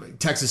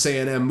Texas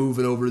A&M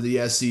moving over to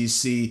the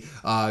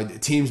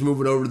SEC, teams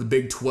moving over to the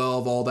Big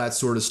 12, all that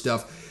sort of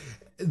stuff.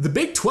 The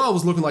Big 12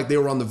 was looking like they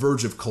were on the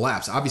verge of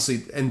collapse,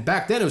 obviously. And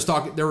back then,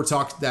 there was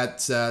talk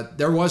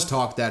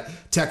that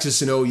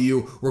Texas and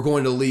OU were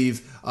going to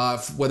leave,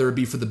 whether it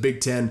be for the Big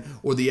 10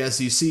 or the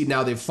SEC.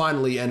 Now they've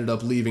finally ended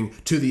up leaving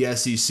to the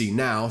SEC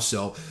now,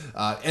 so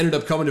ended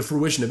up coming to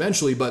fruition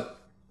eventually. But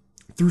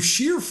through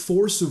sheer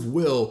force of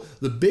will,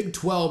 the Big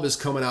 12 is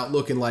coming out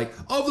looking like,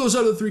 of those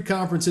other 3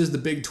 conferences, the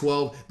Big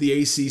 12, the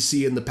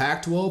ACC, and the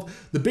Pac-12,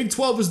 the Big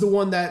 12 is the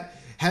one that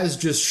has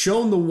just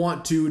shown the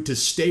want to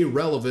stay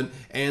relevant,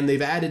 and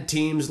they've added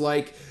teams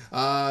like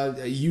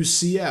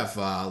UCF,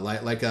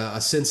 like a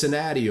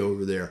Cincinnati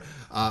over there.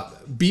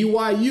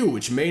 BYU,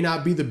 which may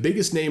not be the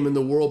biggest name in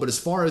the world, but as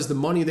far as the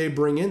money they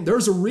bring in,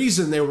 there's a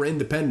reason they were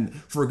independent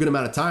for a good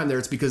amount of time there.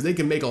 It's because they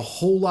can make a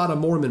whole lot of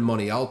Mormon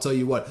money. I'll tell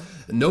you what,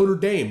 Notre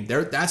Dame,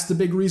 that's the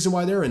big reason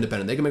why they're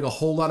independent. They can make a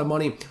whole lot of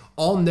money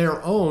on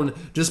their own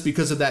just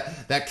because of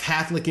that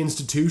Catholic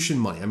institution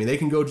money. They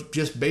can go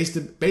just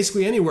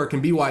basically anywhere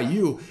can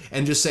BYU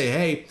and just say,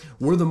 hey,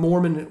 we're the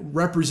Mormon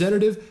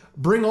representative.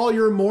 Bring all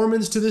your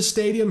Mormons to this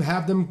stadium,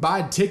 have them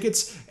buy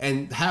tickets,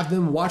 and have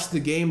them watch the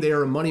game. They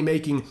are a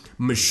money-making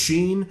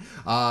machine.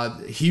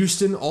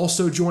 Houston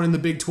also joining the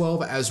Big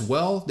 12 as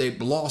well. They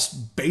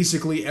lost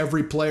basically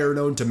every player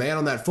known to man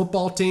on that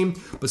football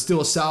team, but still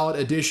a solid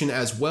addition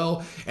as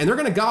well. And they're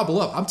going to gobble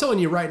up. I'm telling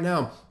you right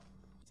now,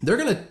 they're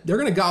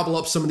gonna gobble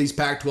up some of these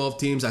Pac-12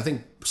 teams. I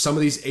think some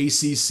of these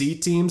ACC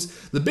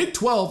teams. The Big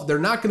 12, they're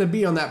not going to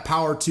be on that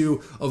Power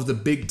 2 of the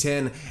Big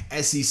 10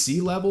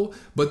 SEC level,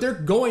 but they're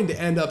going to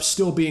end up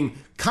still being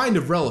kind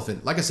of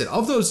relevant. Like I said,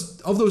 of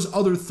those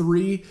other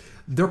 3,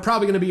 they're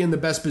probably going to be in the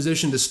best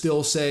position to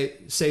still say,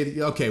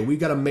 okay, we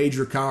got a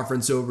major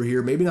conference over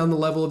here, maybe not on the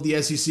level of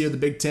the SEC or the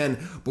Big 10,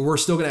 but we're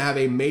still going to have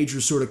a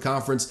major sort of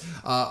conference,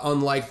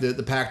 unlike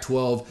the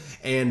Pac-12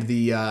 and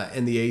the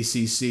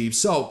ACC.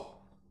 So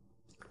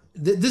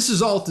this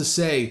is all to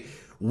say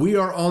we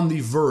are on the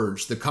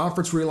verge. The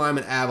conference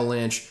realignment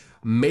avalanche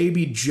may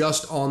be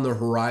just on the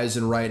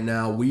horizon right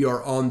now. We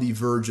are on the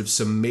verge of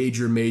some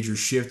major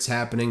shifts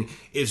happening.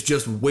 It's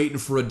just waiting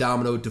for a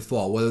domino to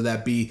fall, whether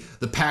that be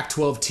the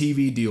Pac-12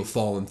 TV deal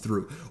falling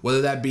through,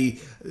 whether that be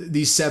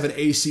these 7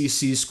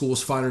 ACC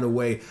schools finding a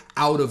way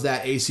out of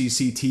that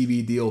ACC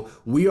TV deal.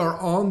 We are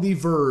on the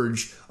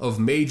verge of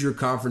major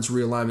conference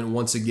realignment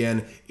once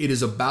again. It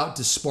is about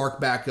to spark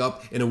back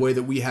up in a way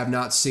that we have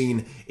not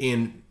seen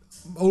in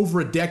over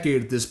a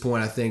decade at this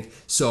point, I think.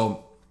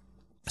 So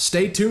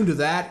stay tuned to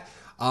that.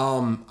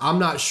 I'm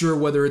not sure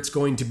whether it's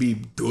going to be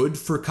good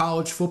for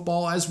college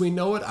football as we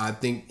know it. I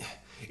think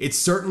it's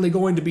certainly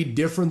going to be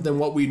different than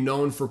what we've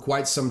known for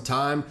quite some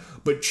time,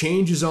 but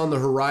change is on the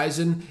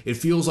horizon. It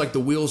feels like the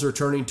wheels are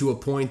turning to a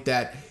point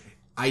that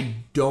I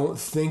don't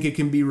think it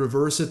can be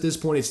reversed at this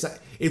point.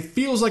 It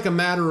feels like a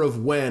matter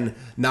of when,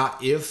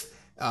 not if.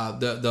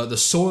 The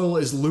soil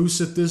is loose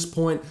at this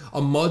point.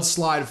 A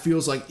mudslide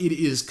feels like it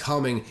is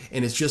coming,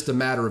 and it's just a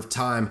matter of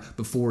time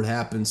before it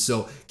happens.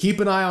 So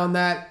keep an eye on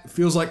that. It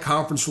feels like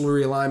conference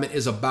realignment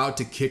is about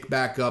to kick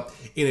back up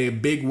in a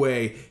big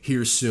way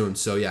here soon.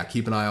 So yeah,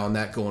 keep an eye on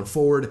that going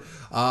forward.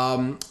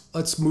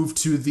 Let's move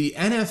to the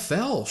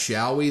NFL,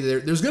 shall we?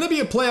 There's going to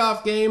be a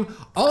playoff game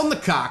on the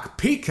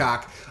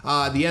Peacock.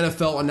 The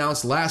NFL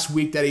announced last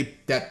week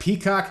that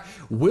Peacock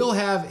will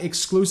have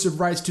exclusive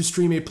rights to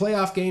stream a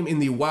playoff game in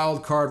the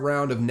wild card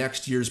round of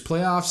next year's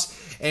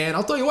playoffs. And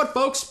I'll tell you what,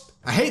 folks,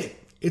 I hate it.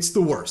 It's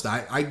the worst.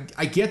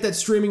 I get that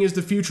streaming is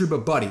the future,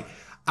 but buddy,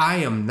 I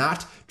am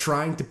not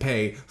trying to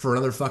pay for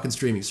another fucking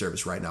streaming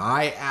service right now.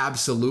 I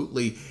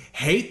absolutely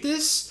hate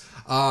this.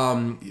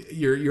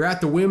 You're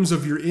at the whims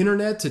of your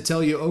internet to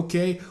tell you,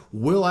 okay,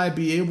 will I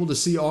be able to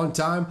see on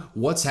time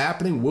what's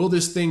happening? Will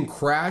this thing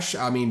crash?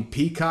 I mean,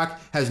 Peacock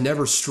has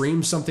never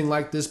streamed something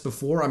like this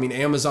before. I mean,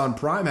 Amazon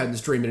Prime hadn't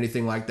streamed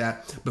anything like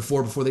that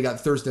before they got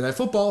Thursday Night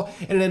Football,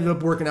 and it ended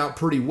up working out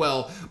pretty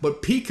well.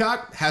 But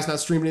Peacock has not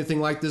streamed anything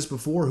like this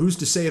before. Who's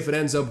to say if it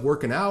ends up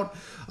working out?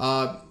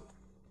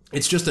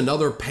 It's just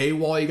another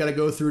paywall you got to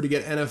go through to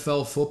get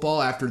NFL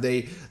football after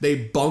they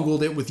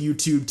bungled it with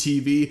YouTube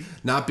TV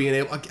not being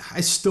able.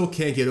 I still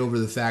can't get over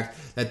the fact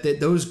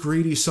that those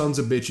greedy sons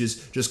of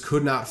bitches just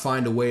could not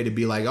find a way to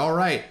be like, all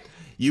right,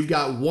 you've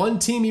got one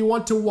team you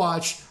want to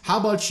watch. How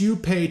about you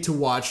pay to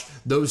watch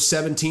those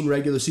 17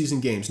 regular season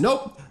games?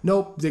 Nope.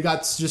 They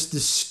got just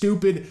this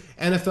stupid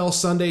NFL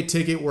Sunday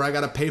ticket where I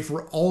got to pay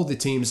for all the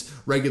teams'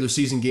 regular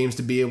season games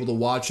to be able to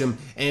watch them.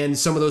 And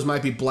some of those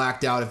might be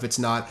blacked out if it's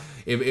not.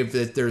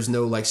 If there's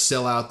no like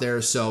sellout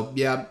there. So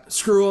yeah,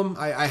 screw them.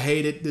 I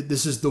hate it.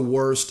 This is the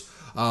worst.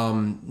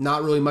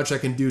 Not really much I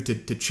can do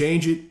to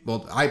change it.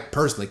 Well, I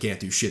personally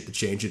can't do shit to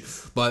change it,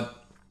 but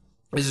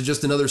this is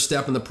just another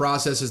step in the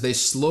process as they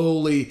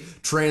slowly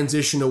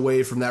transition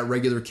away from that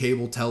regular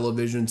cable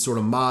television sort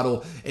of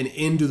model and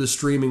into the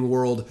streaming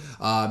world.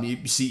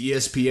 You see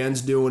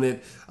ESPN's doing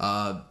it.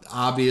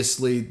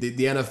 Obviously, the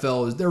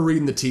NFL, they're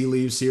reading the tea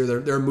leaves here.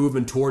 They're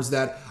moving towards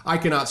that. I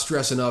cannot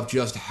stress enough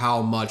just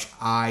how much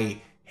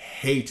I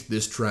hate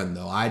this trend,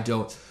 though. I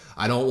don't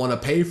want to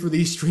pay for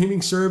these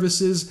streaming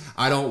services.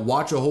 I don't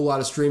watch a whole lot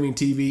of streaming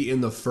TV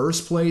in the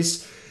first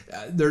place.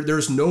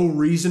 There's no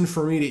reason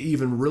for me to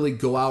even really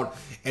go out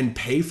and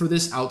pay for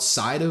this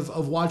outside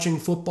of watching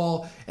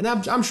football, and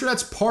I'm sure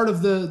that's part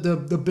of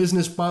the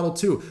business model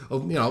too.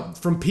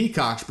 From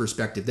Peacock's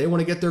perspective, they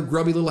want to get their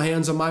grubby little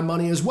hands on my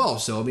money as well.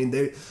 So I mean,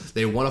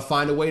 they want to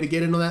find a way to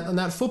get in on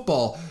that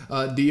football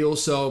deal.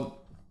 So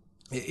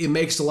it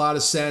makes a lot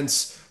of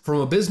sense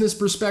from a business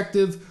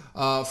perspective,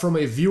 from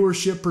a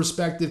viewership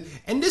perspective,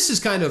 and this is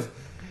kind of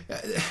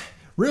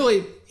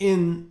really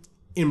in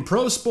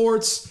pro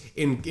sports.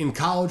 In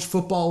college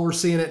football, we're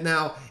seeing it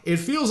now. It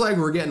feels like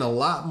we're getting a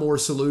lot more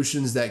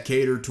solutions that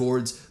cater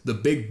towards the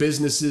big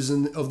businesses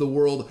of the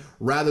world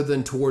rather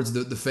than towards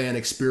the fan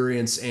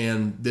experience,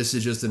 and this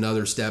is just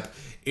another step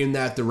in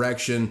that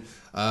direction.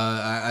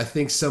 I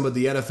think some of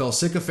the NFL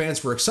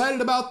sycophants were excited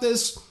about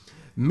this.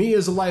 Me,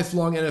 as a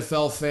lifelong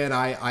NFL fan,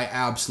 I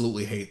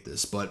absolutely hate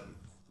this, but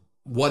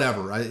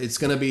whatever. It's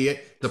going to be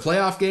the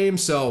playoff game,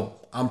 so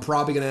I'm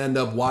probably going to end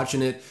up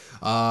watching it.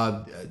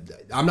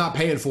 I'm not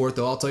paying for it,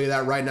 though. I'll tell you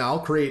that right now.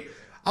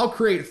 I'll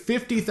create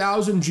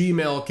 50,000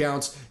 Gmail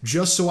accounts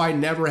just so I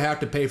never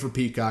have to pay for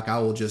Peacock. I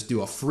will just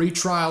do a free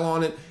trial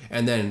on it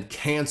and then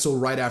cancel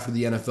right after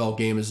the NFL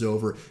game is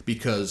over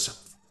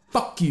because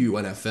fuck you,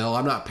 NFL.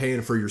 I'm not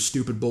paying for your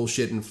stupid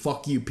bullshit, and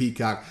fuck you,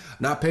 Peacock. I'm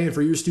not paying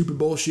for your stupid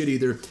bullshit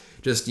either.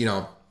 Just,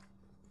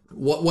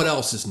 what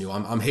else is new?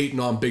 I'm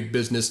hating on big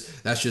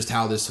business. That's just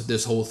how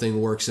this whole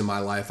thing works in my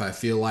life, I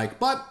feel like.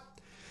 But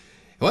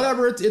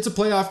whatever, it's a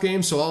playoff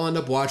game, so I'll end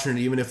up watching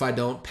it even if I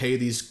don't pay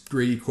these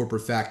greedy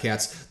corporate fat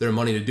cats their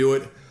money to do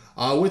it.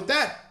 With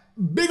that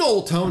big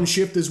old tone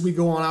shift as we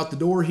go on out the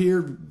door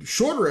here,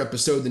 shorter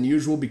episode than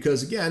usual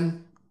because,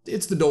 again,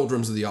 it's the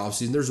doldrums of the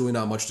offseason. There's really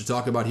not much to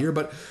talk about here,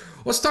 but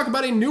let's talk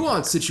about a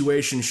nuanced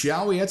situation,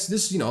 shall we?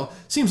 This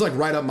seems like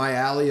right up my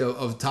alley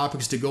of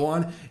topics to go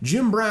on.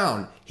 Jim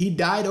Brown, he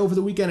died over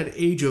the weekend at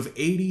the age of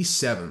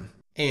 87.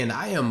 And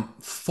I am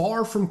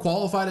far from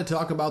qualified to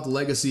talk about the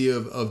legacy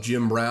of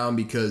Jim Brown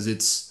because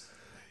it's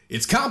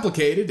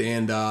complicated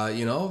and,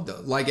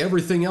 like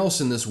everything else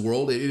in this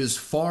world, it is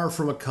far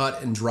from a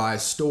cut and dry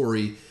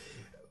story.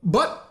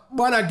 But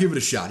why not give it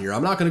a shot here?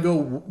 I'm not going to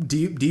go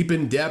deep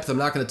in depth. I'm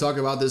not going to talk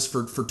about this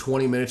for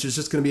 20 minutes. It's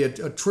just going to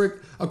be a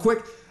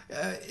quick,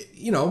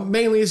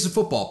 mainly it's a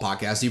football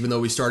podcast, even though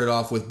we started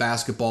off with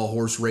basketball,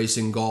 horse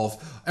racing,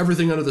 golf,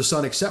 everything under the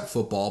sun except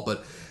football.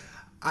 But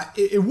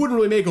it wouldn't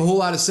really make a whole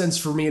lot of sense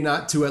for me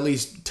not to at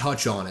least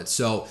touch on it.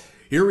 So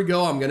here we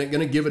go. I'm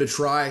gonna give it a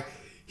try.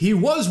 He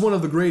was one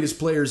of the greatest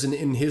players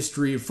in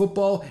history of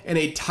football and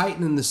a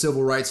titan in the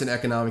civil rights and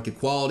economic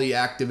equality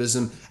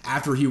activism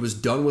after he was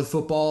done with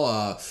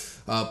football.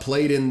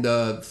 Played in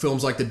the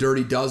films like The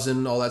Dirty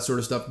Dozen, all that sort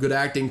of stuff. Good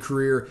acting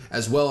career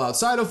as well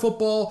outside of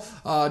football.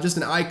 Just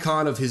an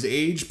icon of his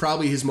age.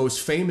 Probably his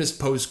most famous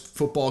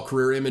post-football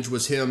career image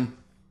was him,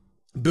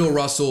 Bill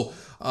Russell,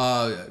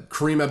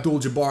 Kareem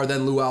Abdul-Jabbar,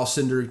 then Lou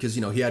Alcindor, because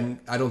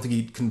I don't think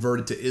he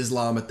converted to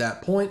Islam at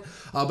that point.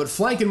 But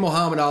flanking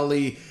Muhammad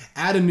Ali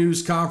at a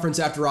news conference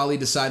after Ali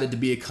decided to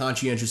be a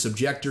conscientious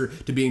objector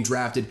to being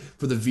drafted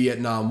for the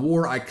Vietnam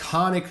War.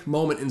 Iconic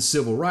moment in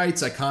civil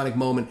rights, iconic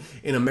moment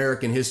in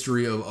American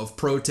history of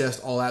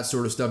protest, all that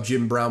sort of stuff.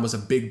 Jim Brown was a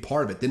big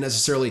part of it. Didn't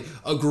necessarily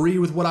agree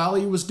with what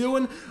Ali was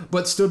doing,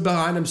 but stood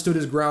behind him, stood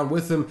his ground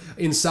with him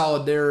in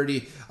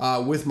solidarity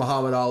with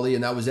Muhammad Ali,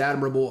 and that was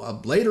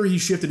admirable. Later, he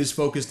shifted his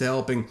focus focused to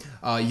helping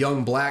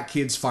young black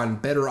kids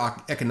find better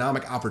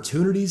economic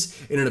opportunities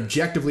in an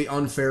objectively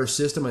unfair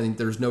system. I think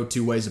there's no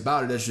two ways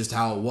about it. That's just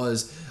how it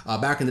was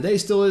back in the day,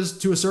 still is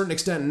to a certain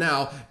extent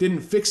now.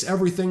 Didn't fix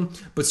everything,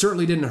 but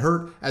certainly didn't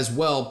hurt as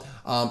well.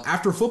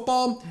 After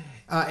football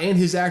and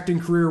his acting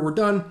career were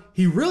done,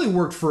 he really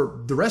worked for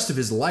the rest of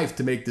his life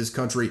to make this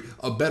country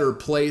a better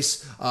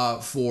place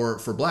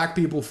for black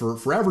people,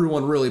 for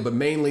everyone really, but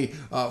mainly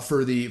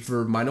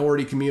for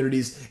minority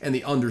communities and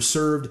the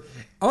underserved.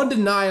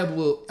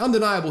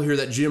 Undeniable here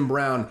that Jim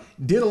Brown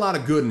did a lot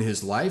of good in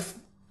his life,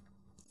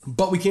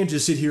 but we can't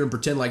just sit here and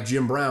pretend like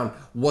Jim Brown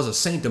was a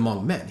saint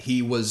among men.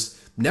 He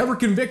was never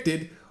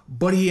convicted,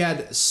 but he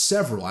had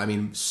several,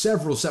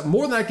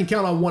 more than I can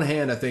count on one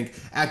hand, I think,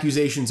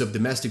 accusations of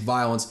domestic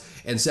violence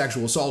and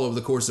sexual assault over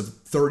the course of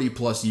 30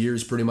 plus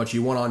years, pretty much. He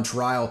went on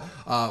trial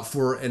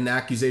for an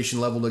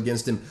accusation leveled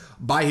against him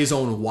by his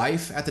own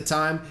wife at the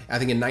time. I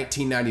think in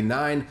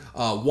 1999,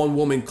 one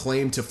woman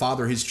claimed to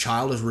father his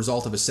child as a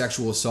result of a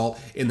sexual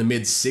assault in the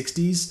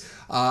mid-60s.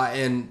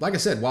 And like I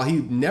said, while he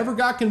never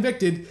got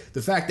convicted,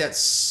 the fact that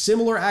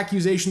similar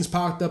accusations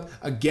popped up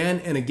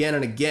again and again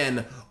and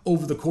again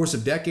over the course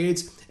of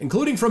decades,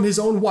 including from his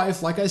own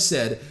wife, like I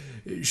said,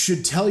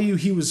 should tell you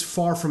he was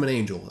far from an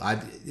angel.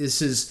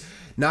 This is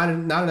not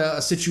a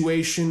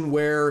situation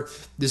where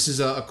this is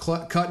a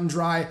cut and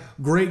dry,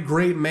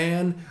 great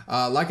man.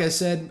 Like I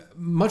said,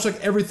 much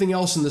like everything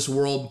else in this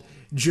world,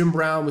 Jim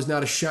Brown was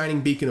not a shining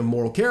beacon of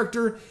moral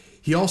character.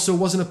 He also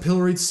wasn't a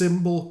pilloried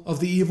symbol of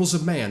the evils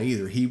of man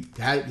either. He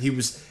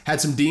had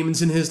some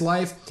demons in his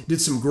life,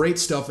 did some great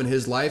stuff in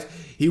his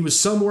life. He was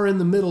somewhere in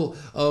the middle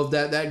of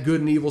that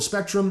good and evil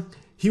spectrum.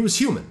 He was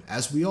human,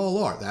 as we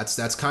all are.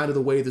 That's kind of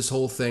the way this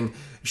whole thing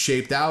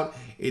shaped out.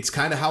 It's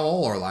kind of how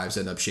all our lives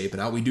end up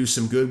shaping out. We do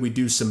some good, we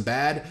do some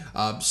bad,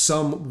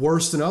 some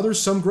worse than others,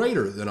 some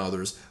greater than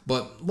others.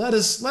 But let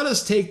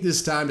us take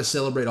this time to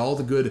celebrate all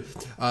the good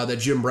that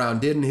Jim Brown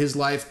did in his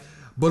life.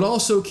 But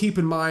also keep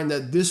in mind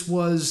that this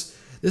was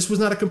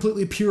not a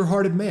completely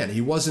pure-hearted man.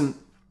 He wasn't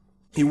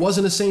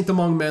a saint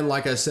among men,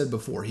 like I said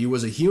before. He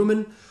was a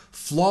human,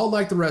 flawed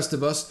like the rest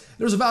of us.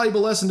 There's a valuable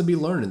lesson to be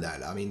learned in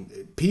that. I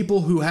mean, people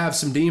who have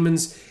some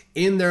demons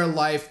in their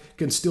life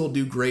can still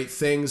do great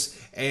things,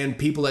 and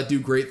people that do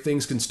great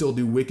things can still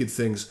do wicked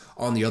things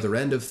on the other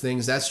end of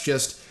things. That's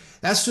just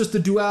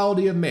the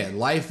duality of man.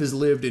 Life is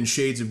lived in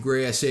shades of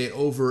gray. I say it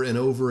over and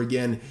over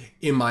again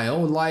in my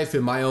own life,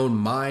 in my own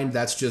mind.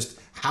 That's just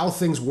how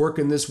things work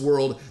in this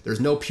world.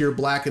 There's no pure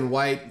black and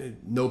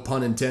white, no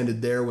pun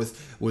intended there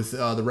with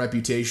the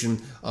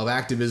reputation of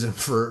activism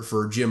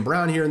for Jim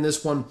Brown here in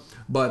this one.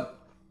 But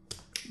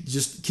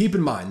just keep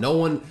in mind,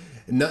 none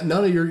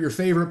of your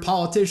favorite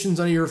politicians,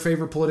 none of your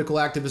favorite political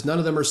activists, none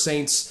of them are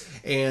saints.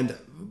 And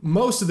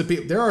most of the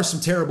people, there are some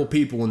terrible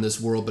people in this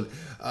world, but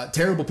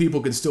terrible people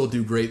can still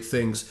do great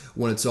things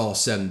when it's all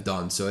said and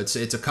done. So it's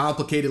a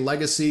complicated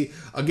legacy.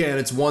 Again,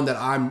 it's one that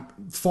I'm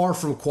far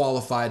from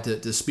qualified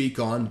to speak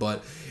on,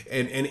 but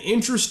an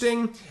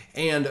interesting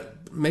and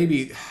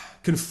maybe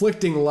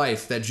conflicting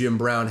life that Jim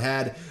Brown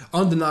had.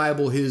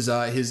 Undeniable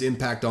his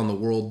impact on the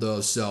world,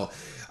 though. So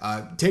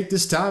take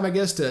this time, I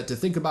guess, to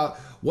think about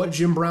what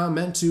Jim Brown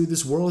meant to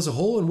this world as a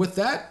whole. And with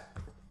that,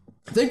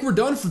 I think we're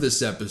done for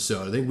this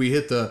episode. I think we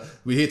hit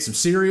some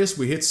serious,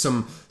 we hit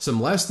some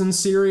less than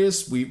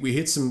serious, we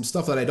hit some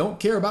stuff that I don't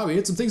care about, we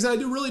hit some things that I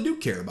really do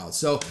care about.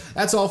 So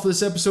that's all for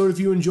this episode. If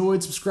you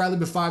enjoyed, subscribe,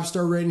 leave a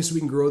 5-star rating so we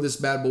can grow this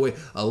bad boy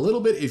a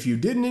little bit. If you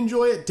didn't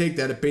enjoy it, take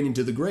that opinion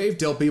to the grave.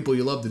 Tell people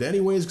you loved it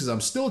anyways, because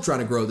I'm still trying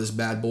to grow this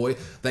bad boy.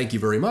 Thank you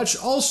very much.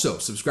 Also,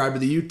 subscribe to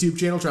the YouTube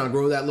channel, trying to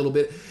grow that a little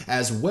bit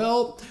as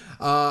well.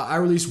 I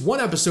release one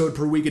episode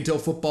per week until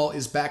football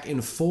is back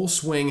in full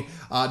swing.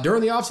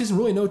 During the offseason,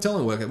 really no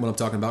telling what I'm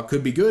talking about.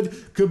 Could be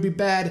good, could be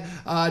bad.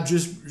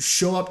 Just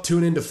show up,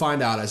 tune in to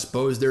find out, I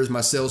suppose. There's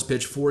my sales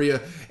pitch for you.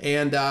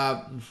 And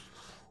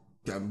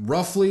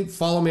roughly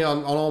follow me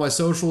on all my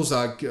socials.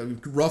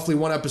 Roughly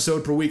one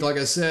episode per week, like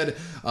I said.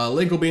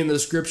 Link will be in the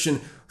description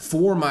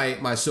for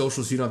my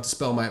socials, so you don't have to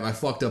spell my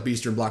fucked up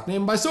Eastern Bloc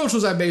name. By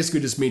socials, I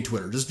basically just mean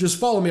Twitter. Just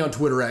follow me on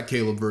Twitter at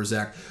Caleb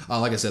Verzak.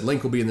 Like I said,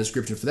 link will be in the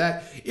description for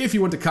that. If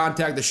you want to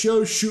contact the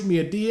show, shoot me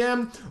a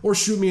DM or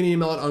shoot me an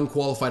email at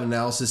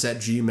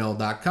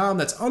unqualifiedanalysis@gmail.com.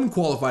 That's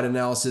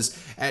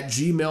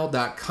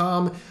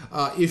unqualifiedanalysis@gmail.com.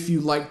 If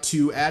you'd like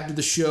to add to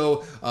the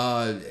show,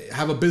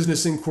 have a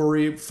business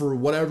inquiry for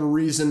whatever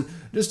reason,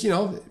 just,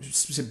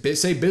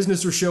 say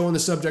business or show in the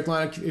subject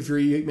line if you're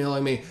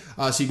emailing me,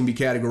 so you can be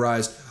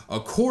categorized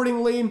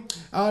accordingly.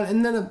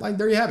 And then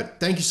there you have it.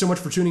 Thank you so much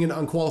for tuning in to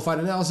Unqualified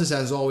Analysis.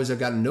 As always, I've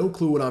got no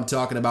clue what I'm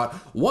talking about.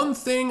 One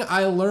thing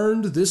I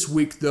learned this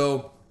week,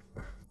 though,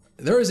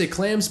 there is a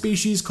clam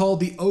species called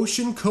the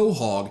ocean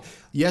quahog.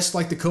 Yes,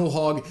 like the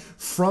quahog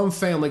from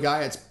Family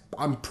Guy.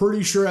 I'm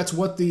pretty sure that's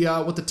what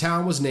the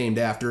town was named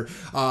after.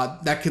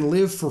 That can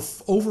live for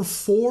over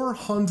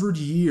 400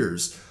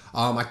 years.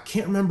 I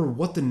can't remember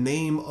what the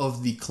name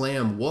of the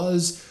clam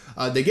was.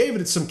 They gave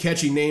it some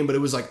catchy name, but it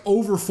was like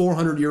over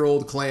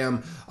 400-year-old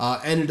clam.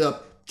 Ended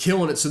up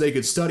killing it so they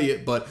could study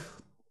it, but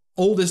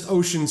Oldest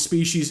ocean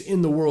species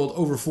in the world,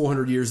 over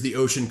 400 years, the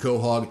ocean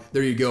quahog.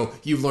 There you go.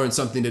 You've learned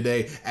something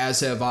today, as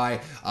have I.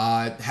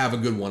 Have a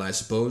good one, I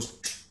suppose.